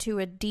back into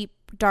a deep,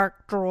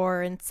 dark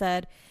drawer and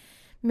said,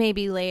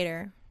 maybe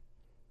later.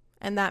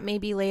 And that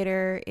maybe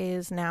later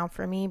is now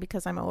for me,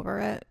 because I'm over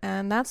it.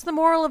 And that's the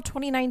moral of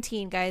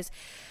 2019, guys.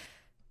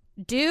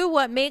 Do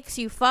what makes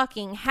you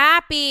fucking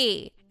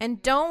happy,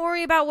 and don't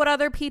worry about what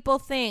other people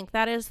think.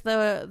 That is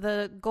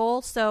the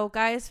goal. So,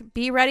 guys,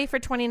 be ready for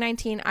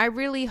 2019. I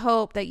really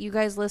hope that you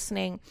guys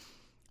listening,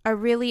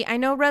 I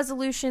know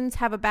resolutions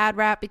have a bad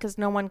rap because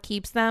no one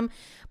keeps them,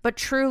 but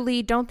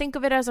truly, don't think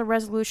of it as a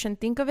resolution.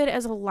 Think of it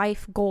as a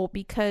life goal,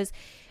 because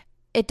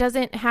it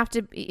doesn't have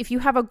to, if you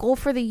have a goal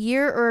for the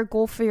year or a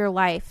goal for your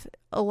life,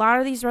 a lot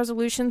of these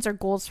resolutions are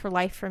goals for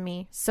life for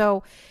me.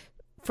 So,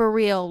 for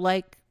real,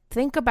 like,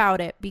 think about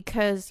it,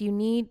 because you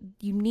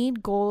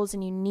need goals,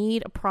 and you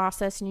need a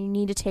process, and you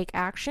need to take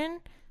action,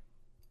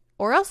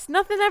 or else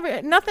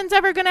nothing's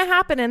ever gonna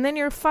happen. And then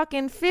you're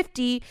fucking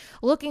 50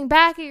 looking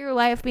back at your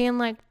life being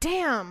like,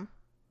 damn,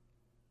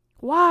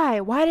 why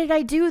did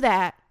I do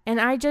that? And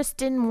I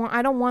just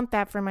I don't want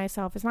that for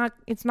myself.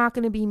 It's not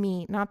gonna be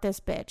me, not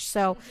this bitch.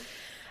 So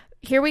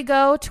here we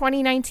go.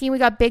 2019. We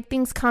got big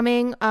things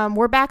coming.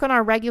 We're back on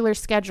our regular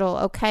schedule.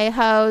 Okay,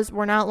 hoes.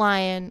 We're not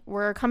lying.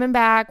 We're coming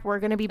back. We're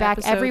going to be back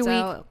every Episodes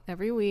week. out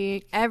every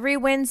week. Every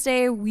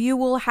Wednesday, you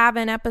will have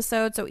an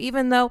episode. So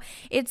even though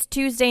it's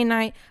Tuesday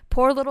night,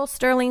 poor little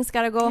Sterling's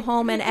got to go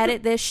home and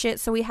edit this shit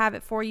so we have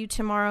it for you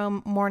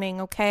tomorrow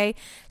morning, okay?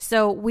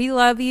 So we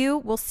love you.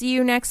 We'll see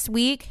you next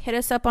week. Hit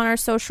us up on our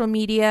social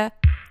media.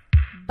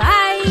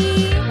 Bye.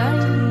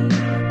 Bye.